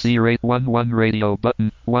tab NC rate 1 radio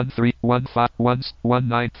button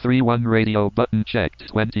 13151931 radio button checked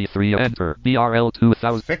 23 enter BRL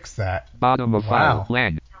 2000 Fix that. bottom of file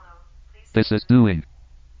blank. This is doing.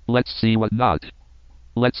 Let's see what not.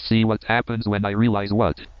 Let's see what happens when I realize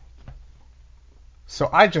what. So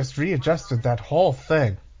I just readjusted that whole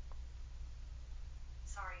thing.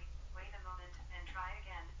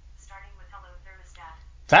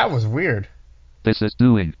 That was weird. This is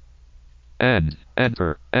doing. End.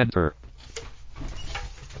 Enter.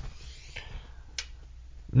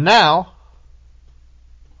 Now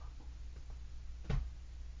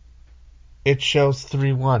it shows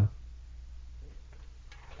 3-1.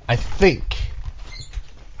 I think.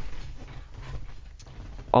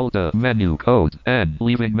 Alt menu code N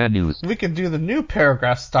leaving menus. We can do the new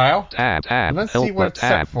paragraph style. Tab. Let's help see what it's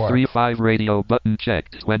set for. 3-5 radio button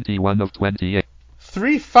checked 21 of 28.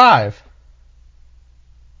 3-5.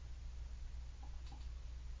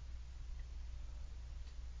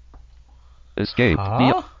 Escape.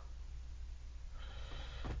 Huh?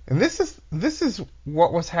 And this is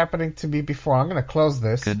what was happening to me before. I'm going to close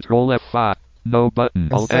this. Control F5. No button.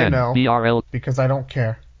 And Alt say N. no, BRL. because I don't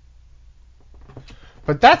care.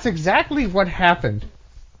 But that's exactly what happened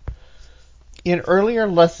in earlier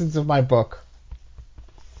lessons of my book.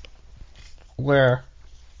 where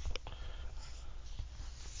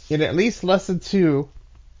in at least lesson 2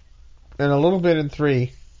 and a little bit in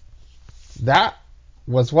 3, that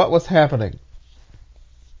was what was happening.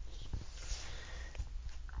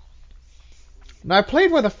 Now, I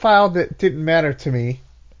played with a file that didn't matter to me,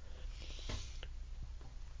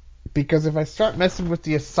 because if I start messing with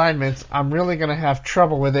the assignments, I'm really going to have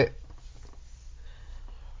trouble with it,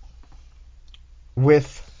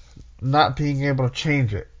 with not being able to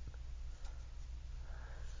change it.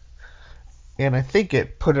 And I think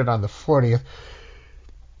it put it on the 40th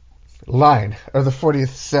line, or the 40th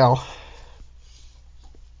cell.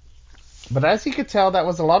 But as you could tell, that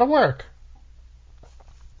was a lot of work.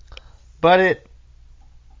 But it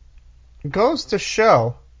goes to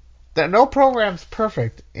show that no program's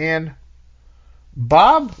perfect, and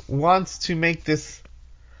Bob wants to make this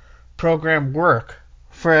program work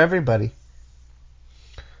for everybody.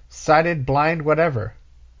 Sighted, blind, whatever.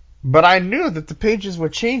 But I knew that the pages were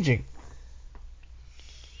changing.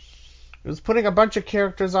 It was putting a bunch of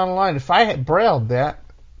characters online. If I had brailled that,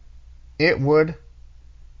 it would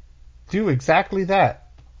do exactly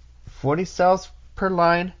that. 40 cells per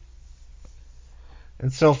line,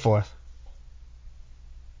 and so forth.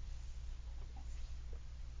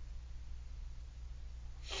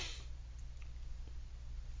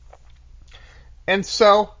 And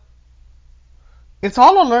so, it's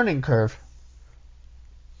all a learning curve.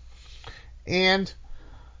 And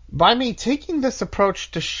by me taking this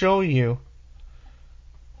approach to show you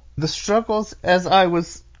the struggles as I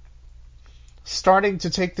was starting to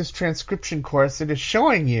take this transcription course, it is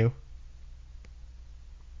showing you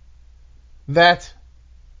that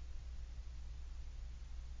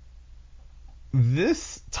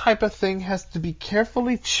this type of thing has to be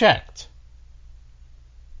carefully checked.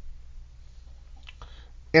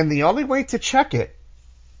 And the only way to check it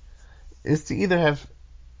is to either have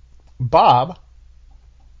Bob,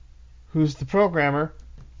 who's the programmer,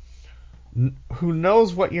 who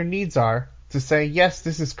knows what your needs are, to say, yes,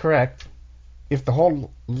 this is correct, if the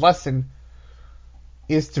whole lesson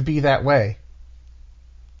is to be that way.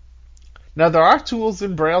 Now, there are tools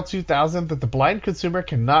in Braille 2000 that the blind consumer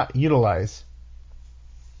cannot utilize.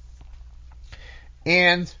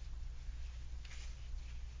 And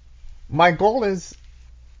my goal is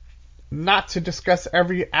not to discuss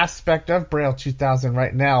every aspect of Braille 2000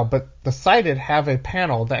 right now, but the sighted have a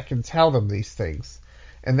panel that can tell them these things,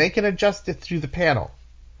 and they can adjust it through the panel,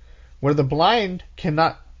 where the blind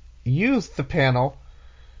cannot use the panel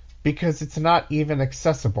because it's not even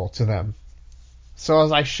accessible to them. So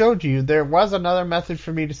as I showed you, there was another method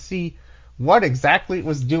for me to see what exactly it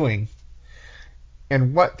was doing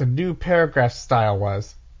and what the new paragraph style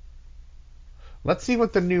was. Let's see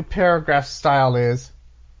what the new paragraph style is.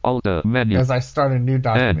 Alt menu. As I start a new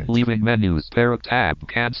document. Leaving menus. Tab.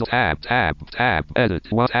 Cancel. Tab. Edit.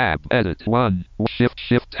 Tab. Edit. 1.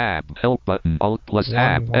 Shift. Tab. Help button. Alt plus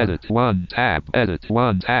tab. Edit. 1. Tab. Edit.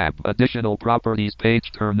 1. Tab. Additional properties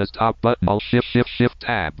page. Turn as top button. Alt shift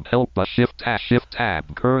tab. Help but shift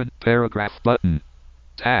tab. Current paragraph button.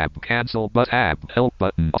 Tab. Cancel but tab. Help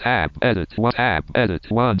button. Tab. Edit. 1. Tab. Edit.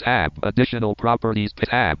 1. Tab. Additional properties.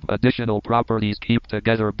 Tab. Additional properties keep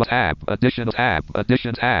together. But tab. Additional tab.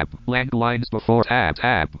 Addition tab. Blank lines before tab.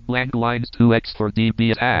 Tab. Blank lines 2x for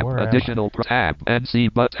dB. Tab. Additional tab.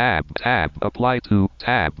 NC but tab. Tab. Apply to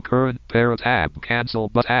tab. Current para tab. Cancel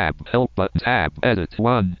but tab. Help button. Tab. Edit.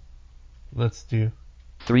 1. Let's do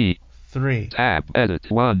 3. 3. Tab.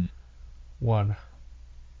 Edit. 1. 1.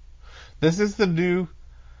 This is the new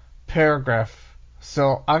paragraph.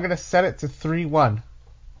 So I'm going to set it to 3-1.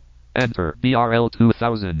 Enter. BRL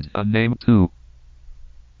 2000. Unnamed 2.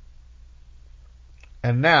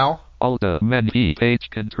 And now Alt menu P page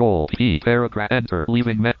control P paragraph enter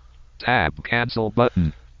leaving tab cancel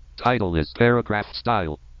button. Title is paragraph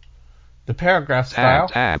style. The paragraph style.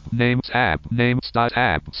 Tab name style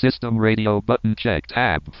tab system radio button checked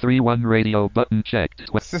tab 3-1 radio button checked.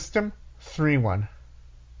 System 3-1.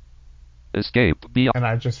 Escape B. And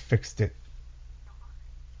I just fixed it.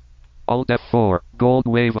 Alt F4 gold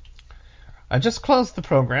wave. I just closed the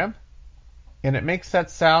program, and it makes that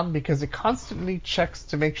sound because it constantly checks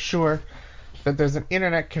to make sure that there's an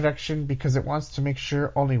internet connection, because it wants to make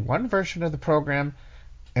sure only one version of the program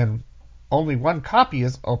and only one copy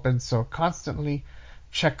is open, so it constantly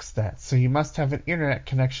checks that. So you must have an internet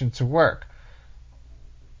connection to work.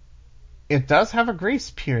 It does have a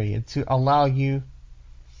grace period to allow you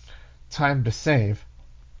time to save.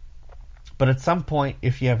 But at some point,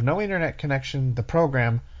 if you have no internet connection, the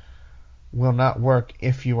program will not work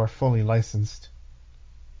if you are fully licensed.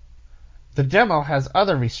 The demo has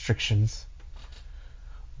other restrictions,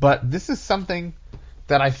 but this is something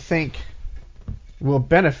that I think will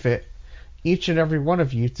benefit each and every one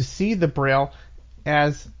of you to see the Braille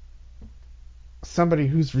as somebody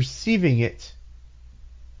who's receiving it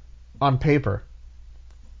on paper.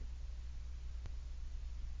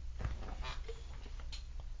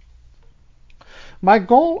 My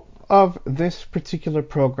goal of this particular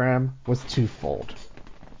program was twofold.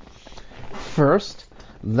 First,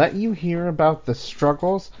 let you hear about the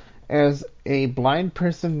struggles as a blind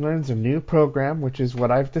person learns a new program, which is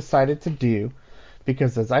what I've decided to do,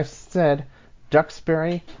 because as I've said,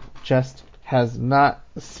 Duxbury just has not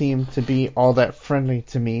seemed to be all that friendly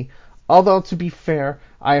to me, although to be fair,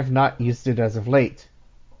 I have not used it as of late.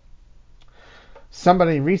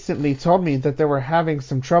 Somebody recently told me that they were having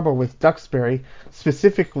some trouble with Duxbury,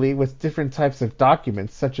 specifically with different types of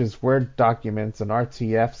documents, such as Word documents and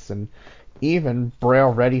RTFs and even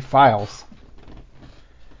Braille-ready files.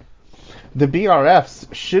 The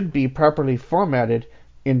BRFs should be properly formatted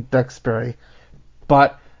in Duxbury,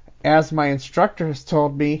 but as my instructor has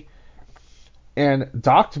told me and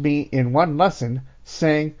docked me in one lesson,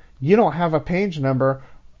 saying, "You don't have a page number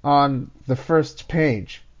on the first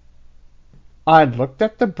page." I looked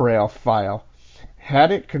at the Braille file,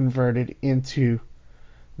 had it converted into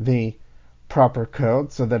the proper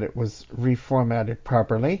code so that it was reformatted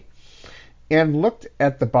properly, and looked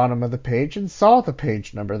at the bottom of the page and saw the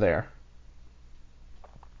page number there.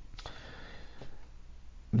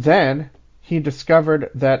 Then he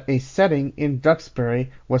discovered that a setting in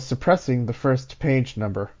Duxbury was suppressing the first page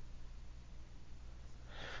number.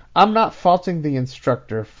 I'm not faulting the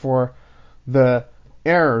instructor for the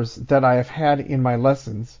errors that I have had in my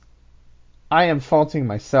lessons. I am faulting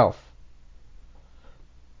myself.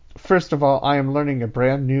 First of all, I am learning a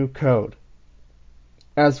brand new code,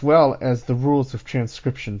 as well as the rules of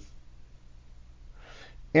transcription.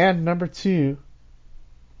 And number two,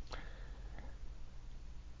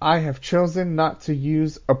 I have chosen not to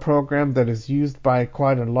use a program that is used by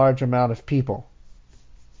quite a large amount of people.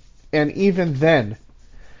 And even then,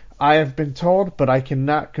 I have been told, but I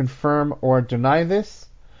cannot confirm or deny this,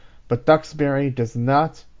 but Duxbury does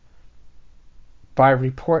not, by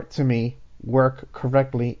report to me, work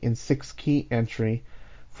correctly in 6-key entry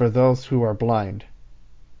for those who are blind.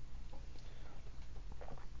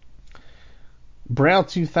 Braille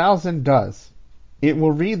 2000 does. It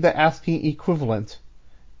will read the ASCII equivalent,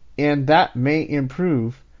 and that may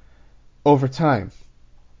improve over time.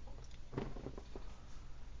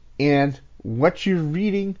 And what you're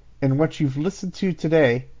reading and what you've listened to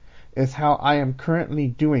today is how I am currently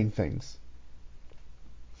doing things.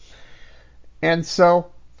 And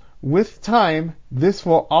so, with time, this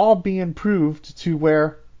will all be improved to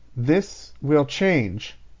where this will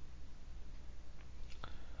change.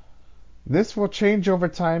 This will change over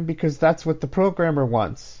time because that's what the programmer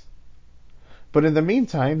wants. But in the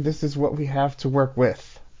meantime, this is what we have to work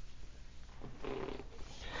with.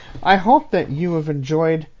 I hope that you have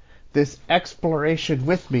enjoyed this exploration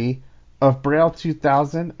with me of Braille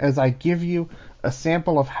 2000 as I give you a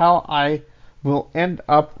sample of how I will end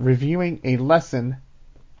up reviewing a lesson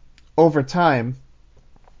over time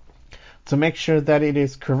to make sure that it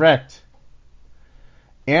is correct.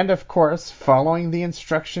 And of course, following the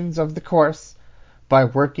instructions of the course by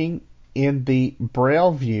working in the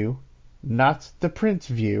Braille view, not the print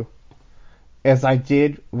view, as I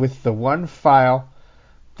did with the one file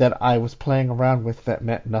that I was playing around with that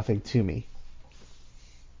meant nothing to me.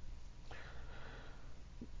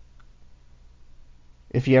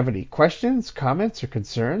 If you have any questions, comments, or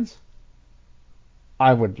concerns,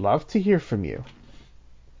 I would love to hear from you.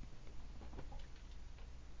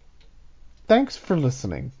 Thanks for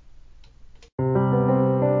listening.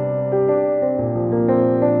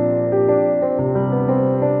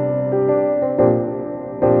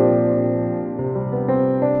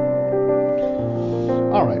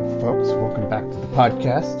 All right, folks, welcome back to the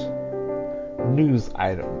podcast. News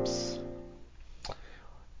items.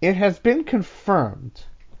 It has been confirmed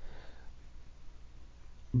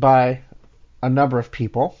by a number of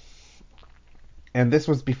people, and this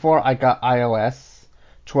was before I got iOS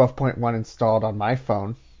 12.1 installed on my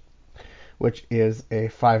phone, which is a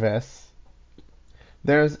 5S.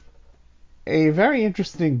 There's a very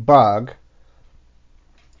interesting bug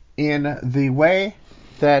in the way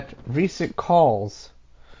that recent calls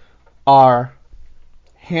are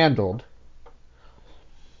handled.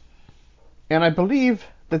 And I believe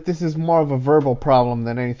that this is more of a verbal problem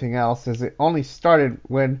than anything else, as it only started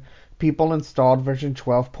when people installed version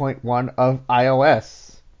 12.1 of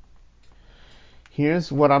iOS.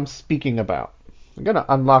 Here's what I'm speaking about. I'm going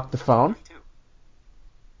to unlock the phone.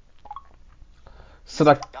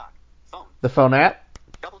 Select the phone app.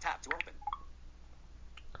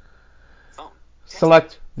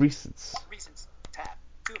 select Recents. Recents. Tab.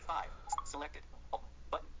 2 of 5. Selected.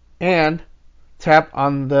 Button. And tap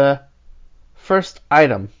on the first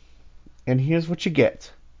item. And here's what you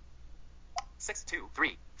get.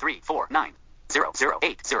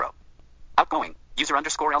 62334900080. Outgoing. User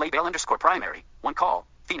underscore LA Bale underscore primary. One call.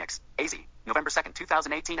 Phoenix. AZ. November 2nd,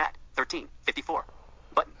 2018 at 13:54.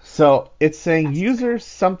 Button. So it's saying user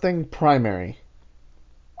something primary.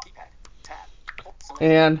 Keypad. Tab. Select.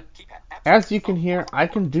 And Keypad. as you can hear, I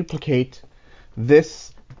can duplicate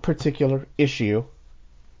this particular issue.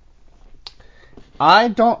 I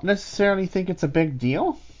don't necessarily think it's a big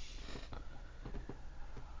deal.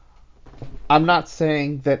 I'm not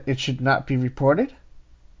saying that it should not be reported.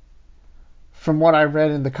 From what I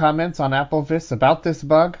read in the comments on AppleVis about this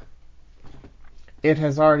bug, it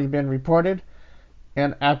has already been reported,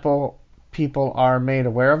 and Apple people are made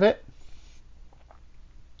aware of it.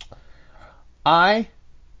 I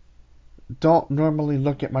don't normally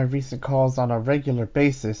look at my recent calls on a regular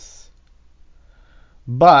basis,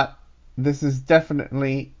 but this is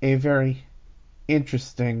definitely a very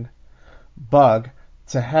interesting bug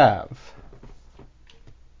to have.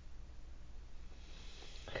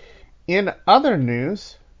 In other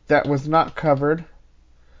news that was not covered,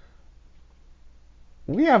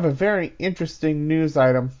 we have a very interesting news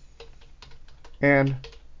item, and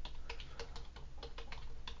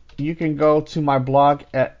you can go to my blog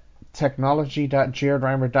at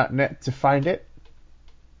technology.jaredreimer.net to find it.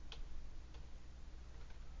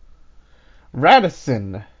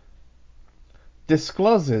 Radisson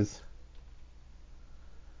discloses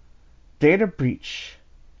data breach.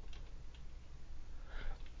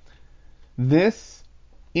 This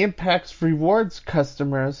impacts rewards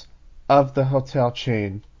customers of the hotel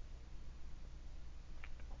chain.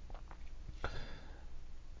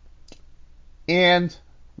 And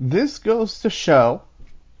this goes to show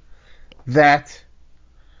that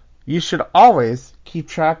you should always keep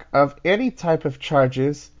track of any type of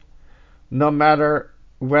charges, no matter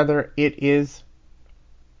whether it is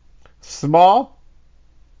small,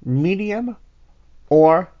 medium,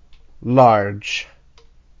 or large.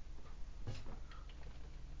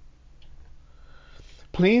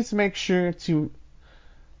 Please make sure to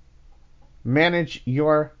manage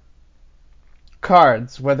your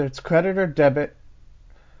cards, whether it's credit or debit,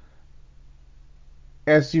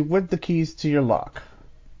 as you would the keys to your lock.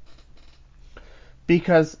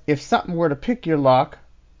 Because if something were to pick your lock,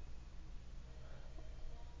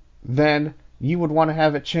 then you would want to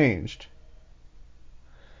have it changed.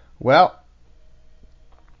 Well,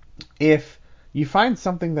 if you find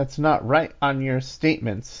something that's not right on your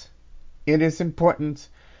statements, it is important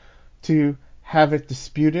to have it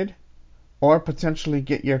disputed or potentially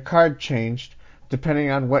get your card changed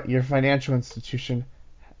depending on what your financial institution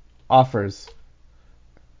offers.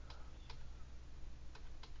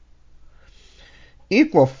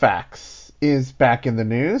 Equifax is back in the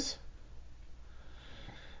news.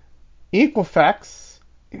 Equifax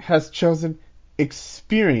has chosen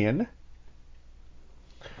Experian.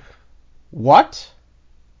 What?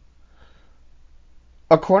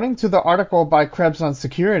 According to the article by Krebs on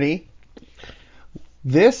Security,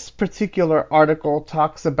 this particular article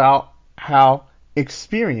talks about how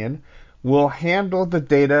Experian will handle the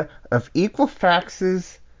data of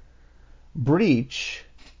Equifax's breach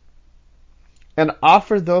and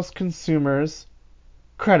offer those consumers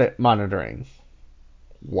credit monitoring.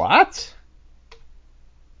 What?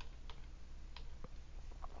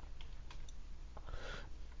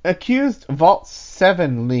 Accused Vault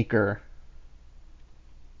 7 leaker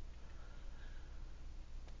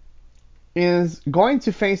is going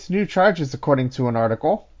to face new charges, according to an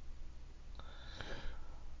article.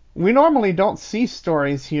 We normally don't see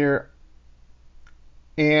stories here,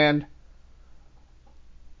 and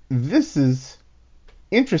this is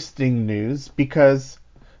interesting news because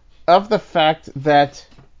of the fact that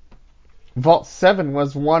Vault 7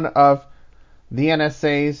 was one of the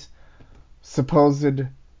NSA's supposed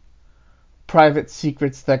private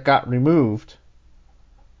secrets that got removed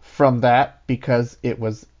from that because it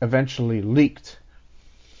was eventually leaked.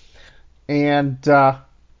 And that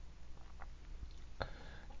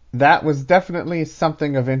was definitely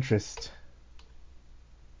something of interest.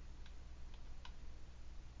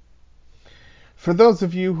 For those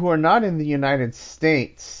of you who are not in the United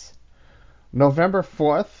States, November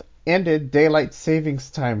 4th ended daylight savings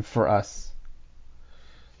time for us.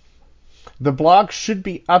 The blog should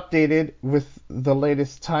be updated with the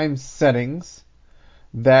latest time settings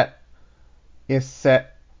that is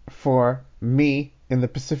set for me in the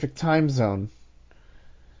Pacific time zone.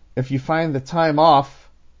 If you find the time off,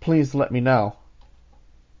 please let me know.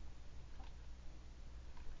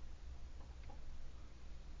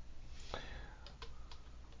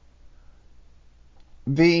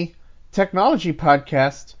 the Technology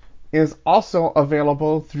Podcast is also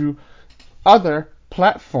available through other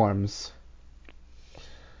platforms.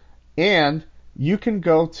 And you can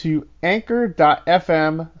go to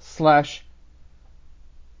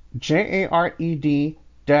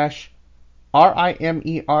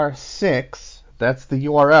anchor.fm/JARED-RIMER6, that's the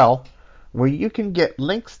URL, where you can get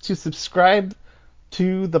links to subscribe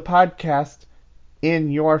to the podcast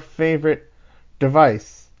in your favorite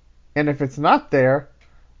device. And if it's not there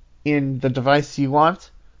in the device you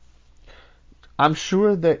want, I'm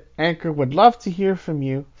sure that Anchor would love to hear from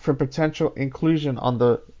you for potential inclusion on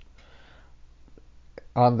the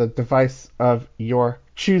device of your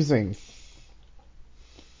choosing.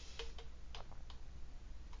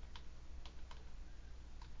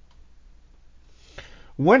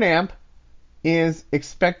 Winamp is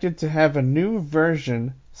expected to have a new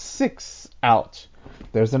version 6 out.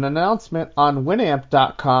 There's an announcement on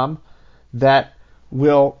winamp.com that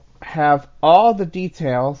will have all the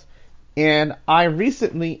details, and I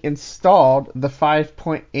recently installed the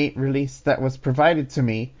 5.8 release that was provided to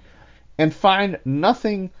me and find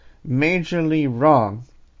nothing majorly wrong.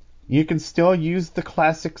 You can still use the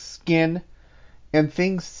classic skin, and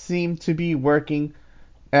things seem to be working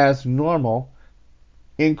as normal,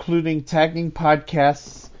 including tagging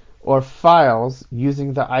podcasts or files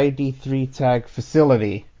using the ID3 tag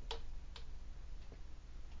facility.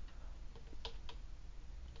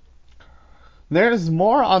 There's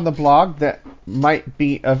more on the blog that might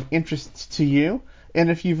be of interest to you,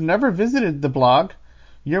 and if you've never visited the blog,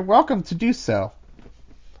 you're welcome to do so.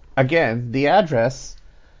 Again, the address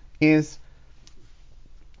is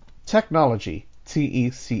technology,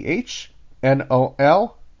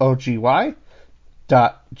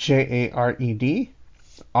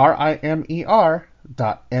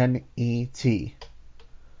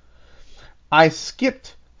 I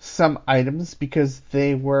skipped some items because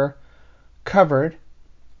they were covered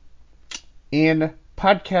in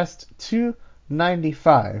podcast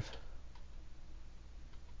 295,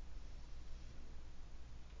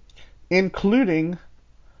 including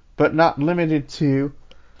but not limited to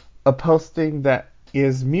a posting that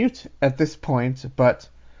is mute at this point, but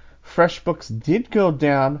FreshBooks did go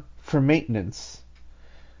down for maintenance,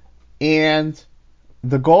 and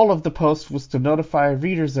the goal of the post was to notify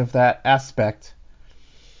readers of that aspect.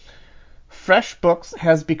 FreshBooks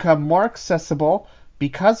has become more accessible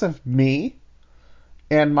because of me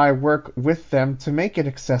and my work with them to make it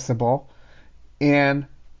accessible, and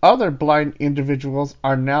other blind individuals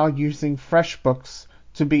are now using FreshBooks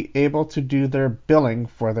to be able to do their billing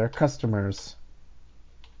for their customers.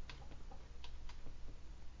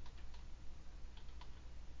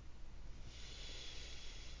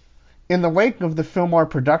 In the wake of the Fillmore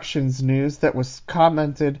Productions news that was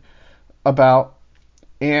commented about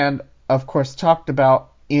and, of course, talked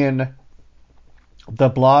about in the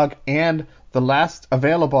blog and the last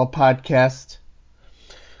available podcast,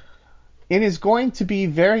 it is going to be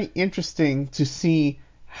very interesting to see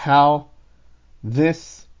how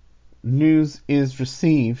this news is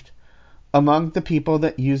received among the people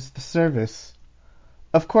that use the service.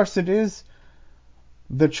 Of course, it is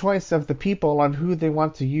the choice of the people on who they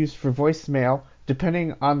want to use for voicemail,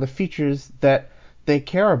 depending on the features that they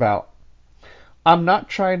care about. I'm not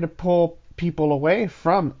trying to pull people away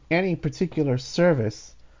from any particular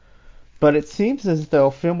service, but it seems as though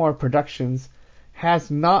Fillmore Productions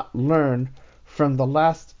has not learned from the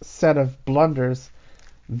last set of blunders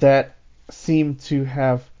that seem to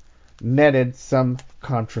have netted some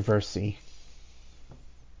controversy.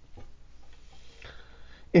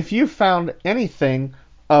 If you found anything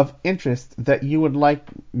of interest that you would like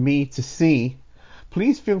me to see,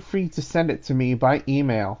 please feel free to send it to me by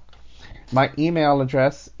email. My email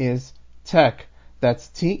address is tech, that's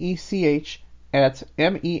TECH, at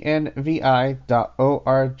menvi.org.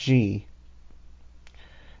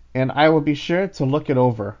 And I will be sure to look it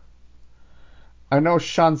over. I know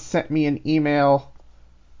Sean sent me an email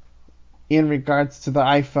in regards to the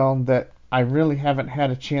iPhone that I really haven't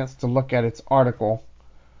had a chance to look at its article,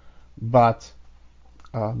 but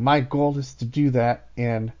my goal is to do that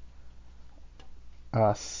and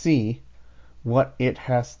see what it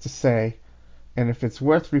has to say, and if it's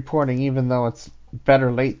worth reporting, even though it's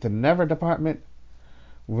better late than never department,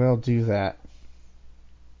 we'll do that.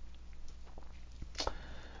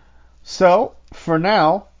 So, for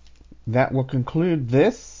now, that will conclude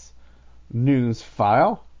this news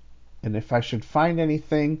file, and if I should find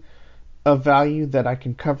anything of value that I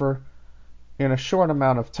can cover in a short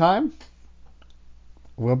amount of time,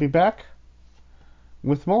 we'll be back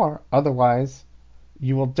with more. Otherwise,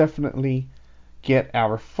 you will definitely get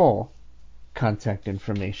our full contact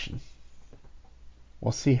information.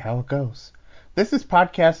 We'll see how it goes. This is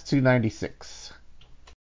Podcast 296.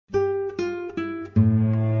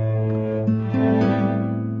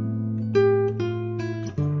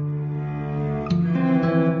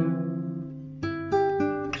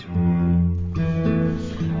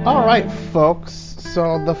 Alright, folks,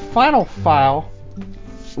 so the final file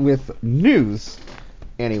with news,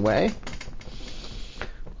 anyway,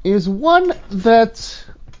 is one that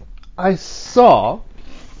I saw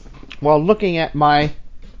while looking at my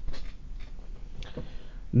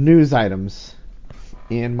news items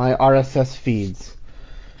in my RSS feeds.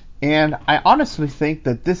 And I honestly think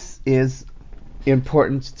that this is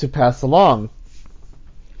important to pass along.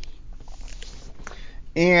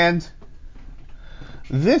 And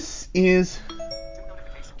this is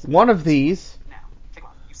one of these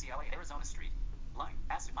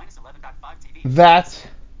that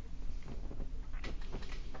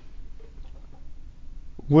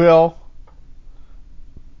will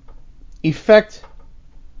affect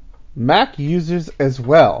Mac users as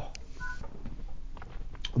well.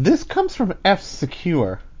 This comes from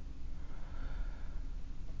F-Secure.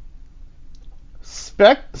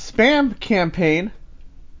 Spam campaign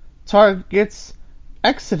targets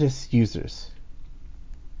Exodus users.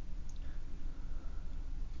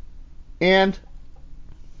 And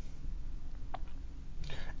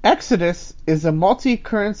Exodus is a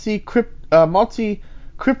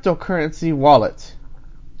multi-cryptocurrency wallet.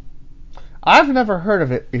 I've never heard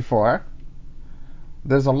of it before.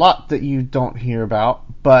 There's a lot that you don't hear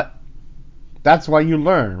about, but that's why you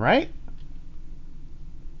learn, right?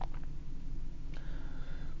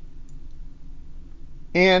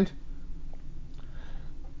 And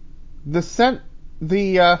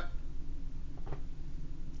the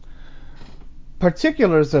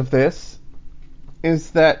particulars of this is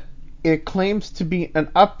that it claims to be an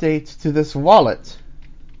update to this wallet.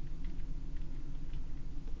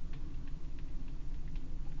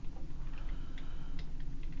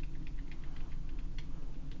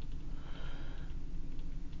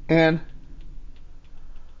 And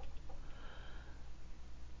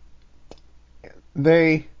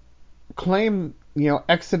they claim,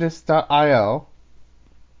 Exodus.io,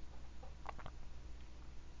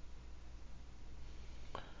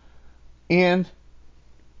 and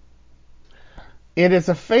it is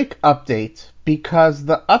a fake update because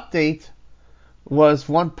the update was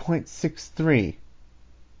 1.63.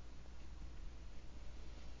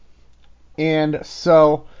 And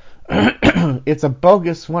so it's a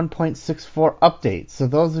bogus 1.64 update. So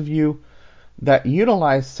those of you that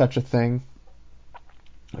utilize such a thing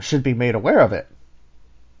should be made aware of it.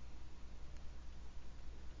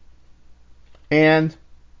 And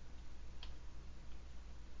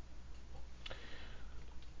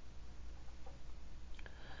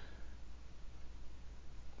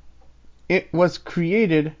it was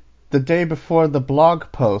created the day before the blog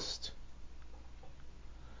post.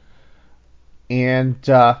 And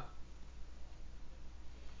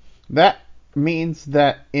that means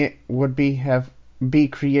that it would be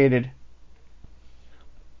created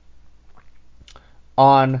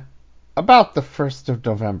on about the 1st of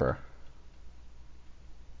November.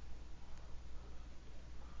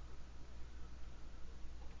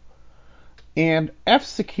 And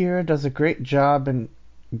F-Secure does a great job in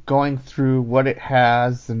going through what it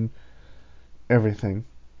has and everything.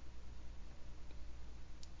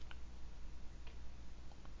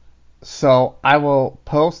 So I will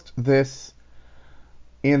post this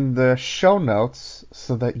in the show notes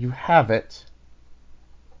so that you have it.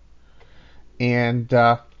 And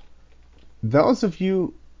those of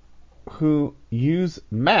you who use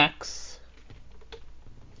Macs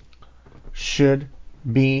should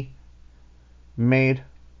be made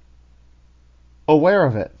aware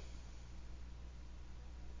of it.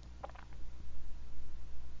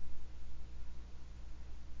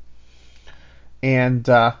 And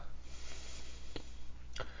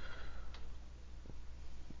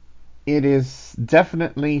it is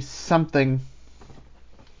definitely something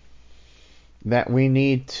that we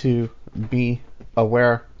need to be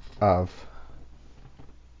aware of.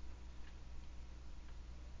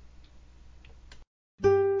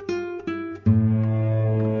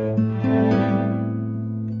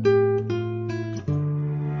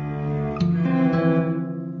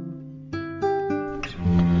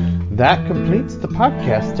 That completes the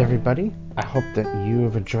podcast, everybody. I hope that you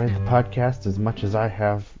have enjoyed the podcast as much as I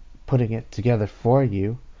have putting it together for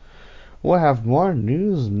you. We'll have more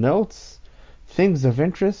news, notes, things of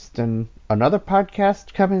interest, and another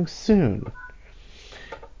podcast coming soon.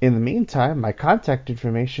 In the meantime, my contact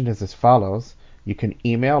information is as follows. You can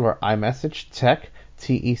email or iMessage tech,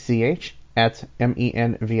 TECH, at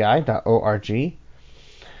menvi.org.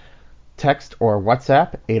 text or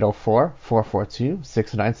WhatsApp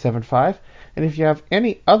 804-442-6975. And if you have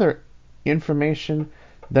any other information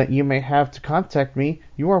that you may have to contact me,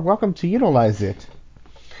 you are welcome to utilize it.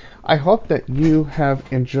 I hope that you have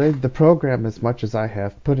enjoyed the program as much as I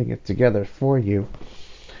have putting it together for you.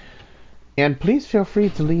 And please feel free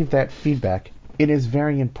to leave that feedback. It is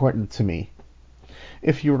very important to me.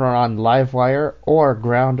 If you are on Livewire or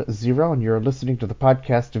Ground Zero and you're listening to the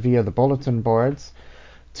podcast via the bulletin boards,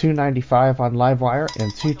 295 on Livewire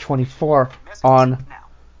and 224 on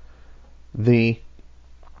the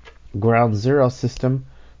Ground Zero system,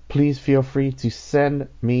 please feel free to send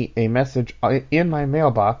me a message in my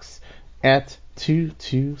mailbox at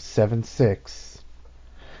 2276.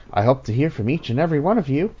 I hope to hear from each and every one of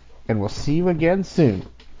you, and we'll see you again soon.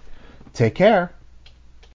 Take care.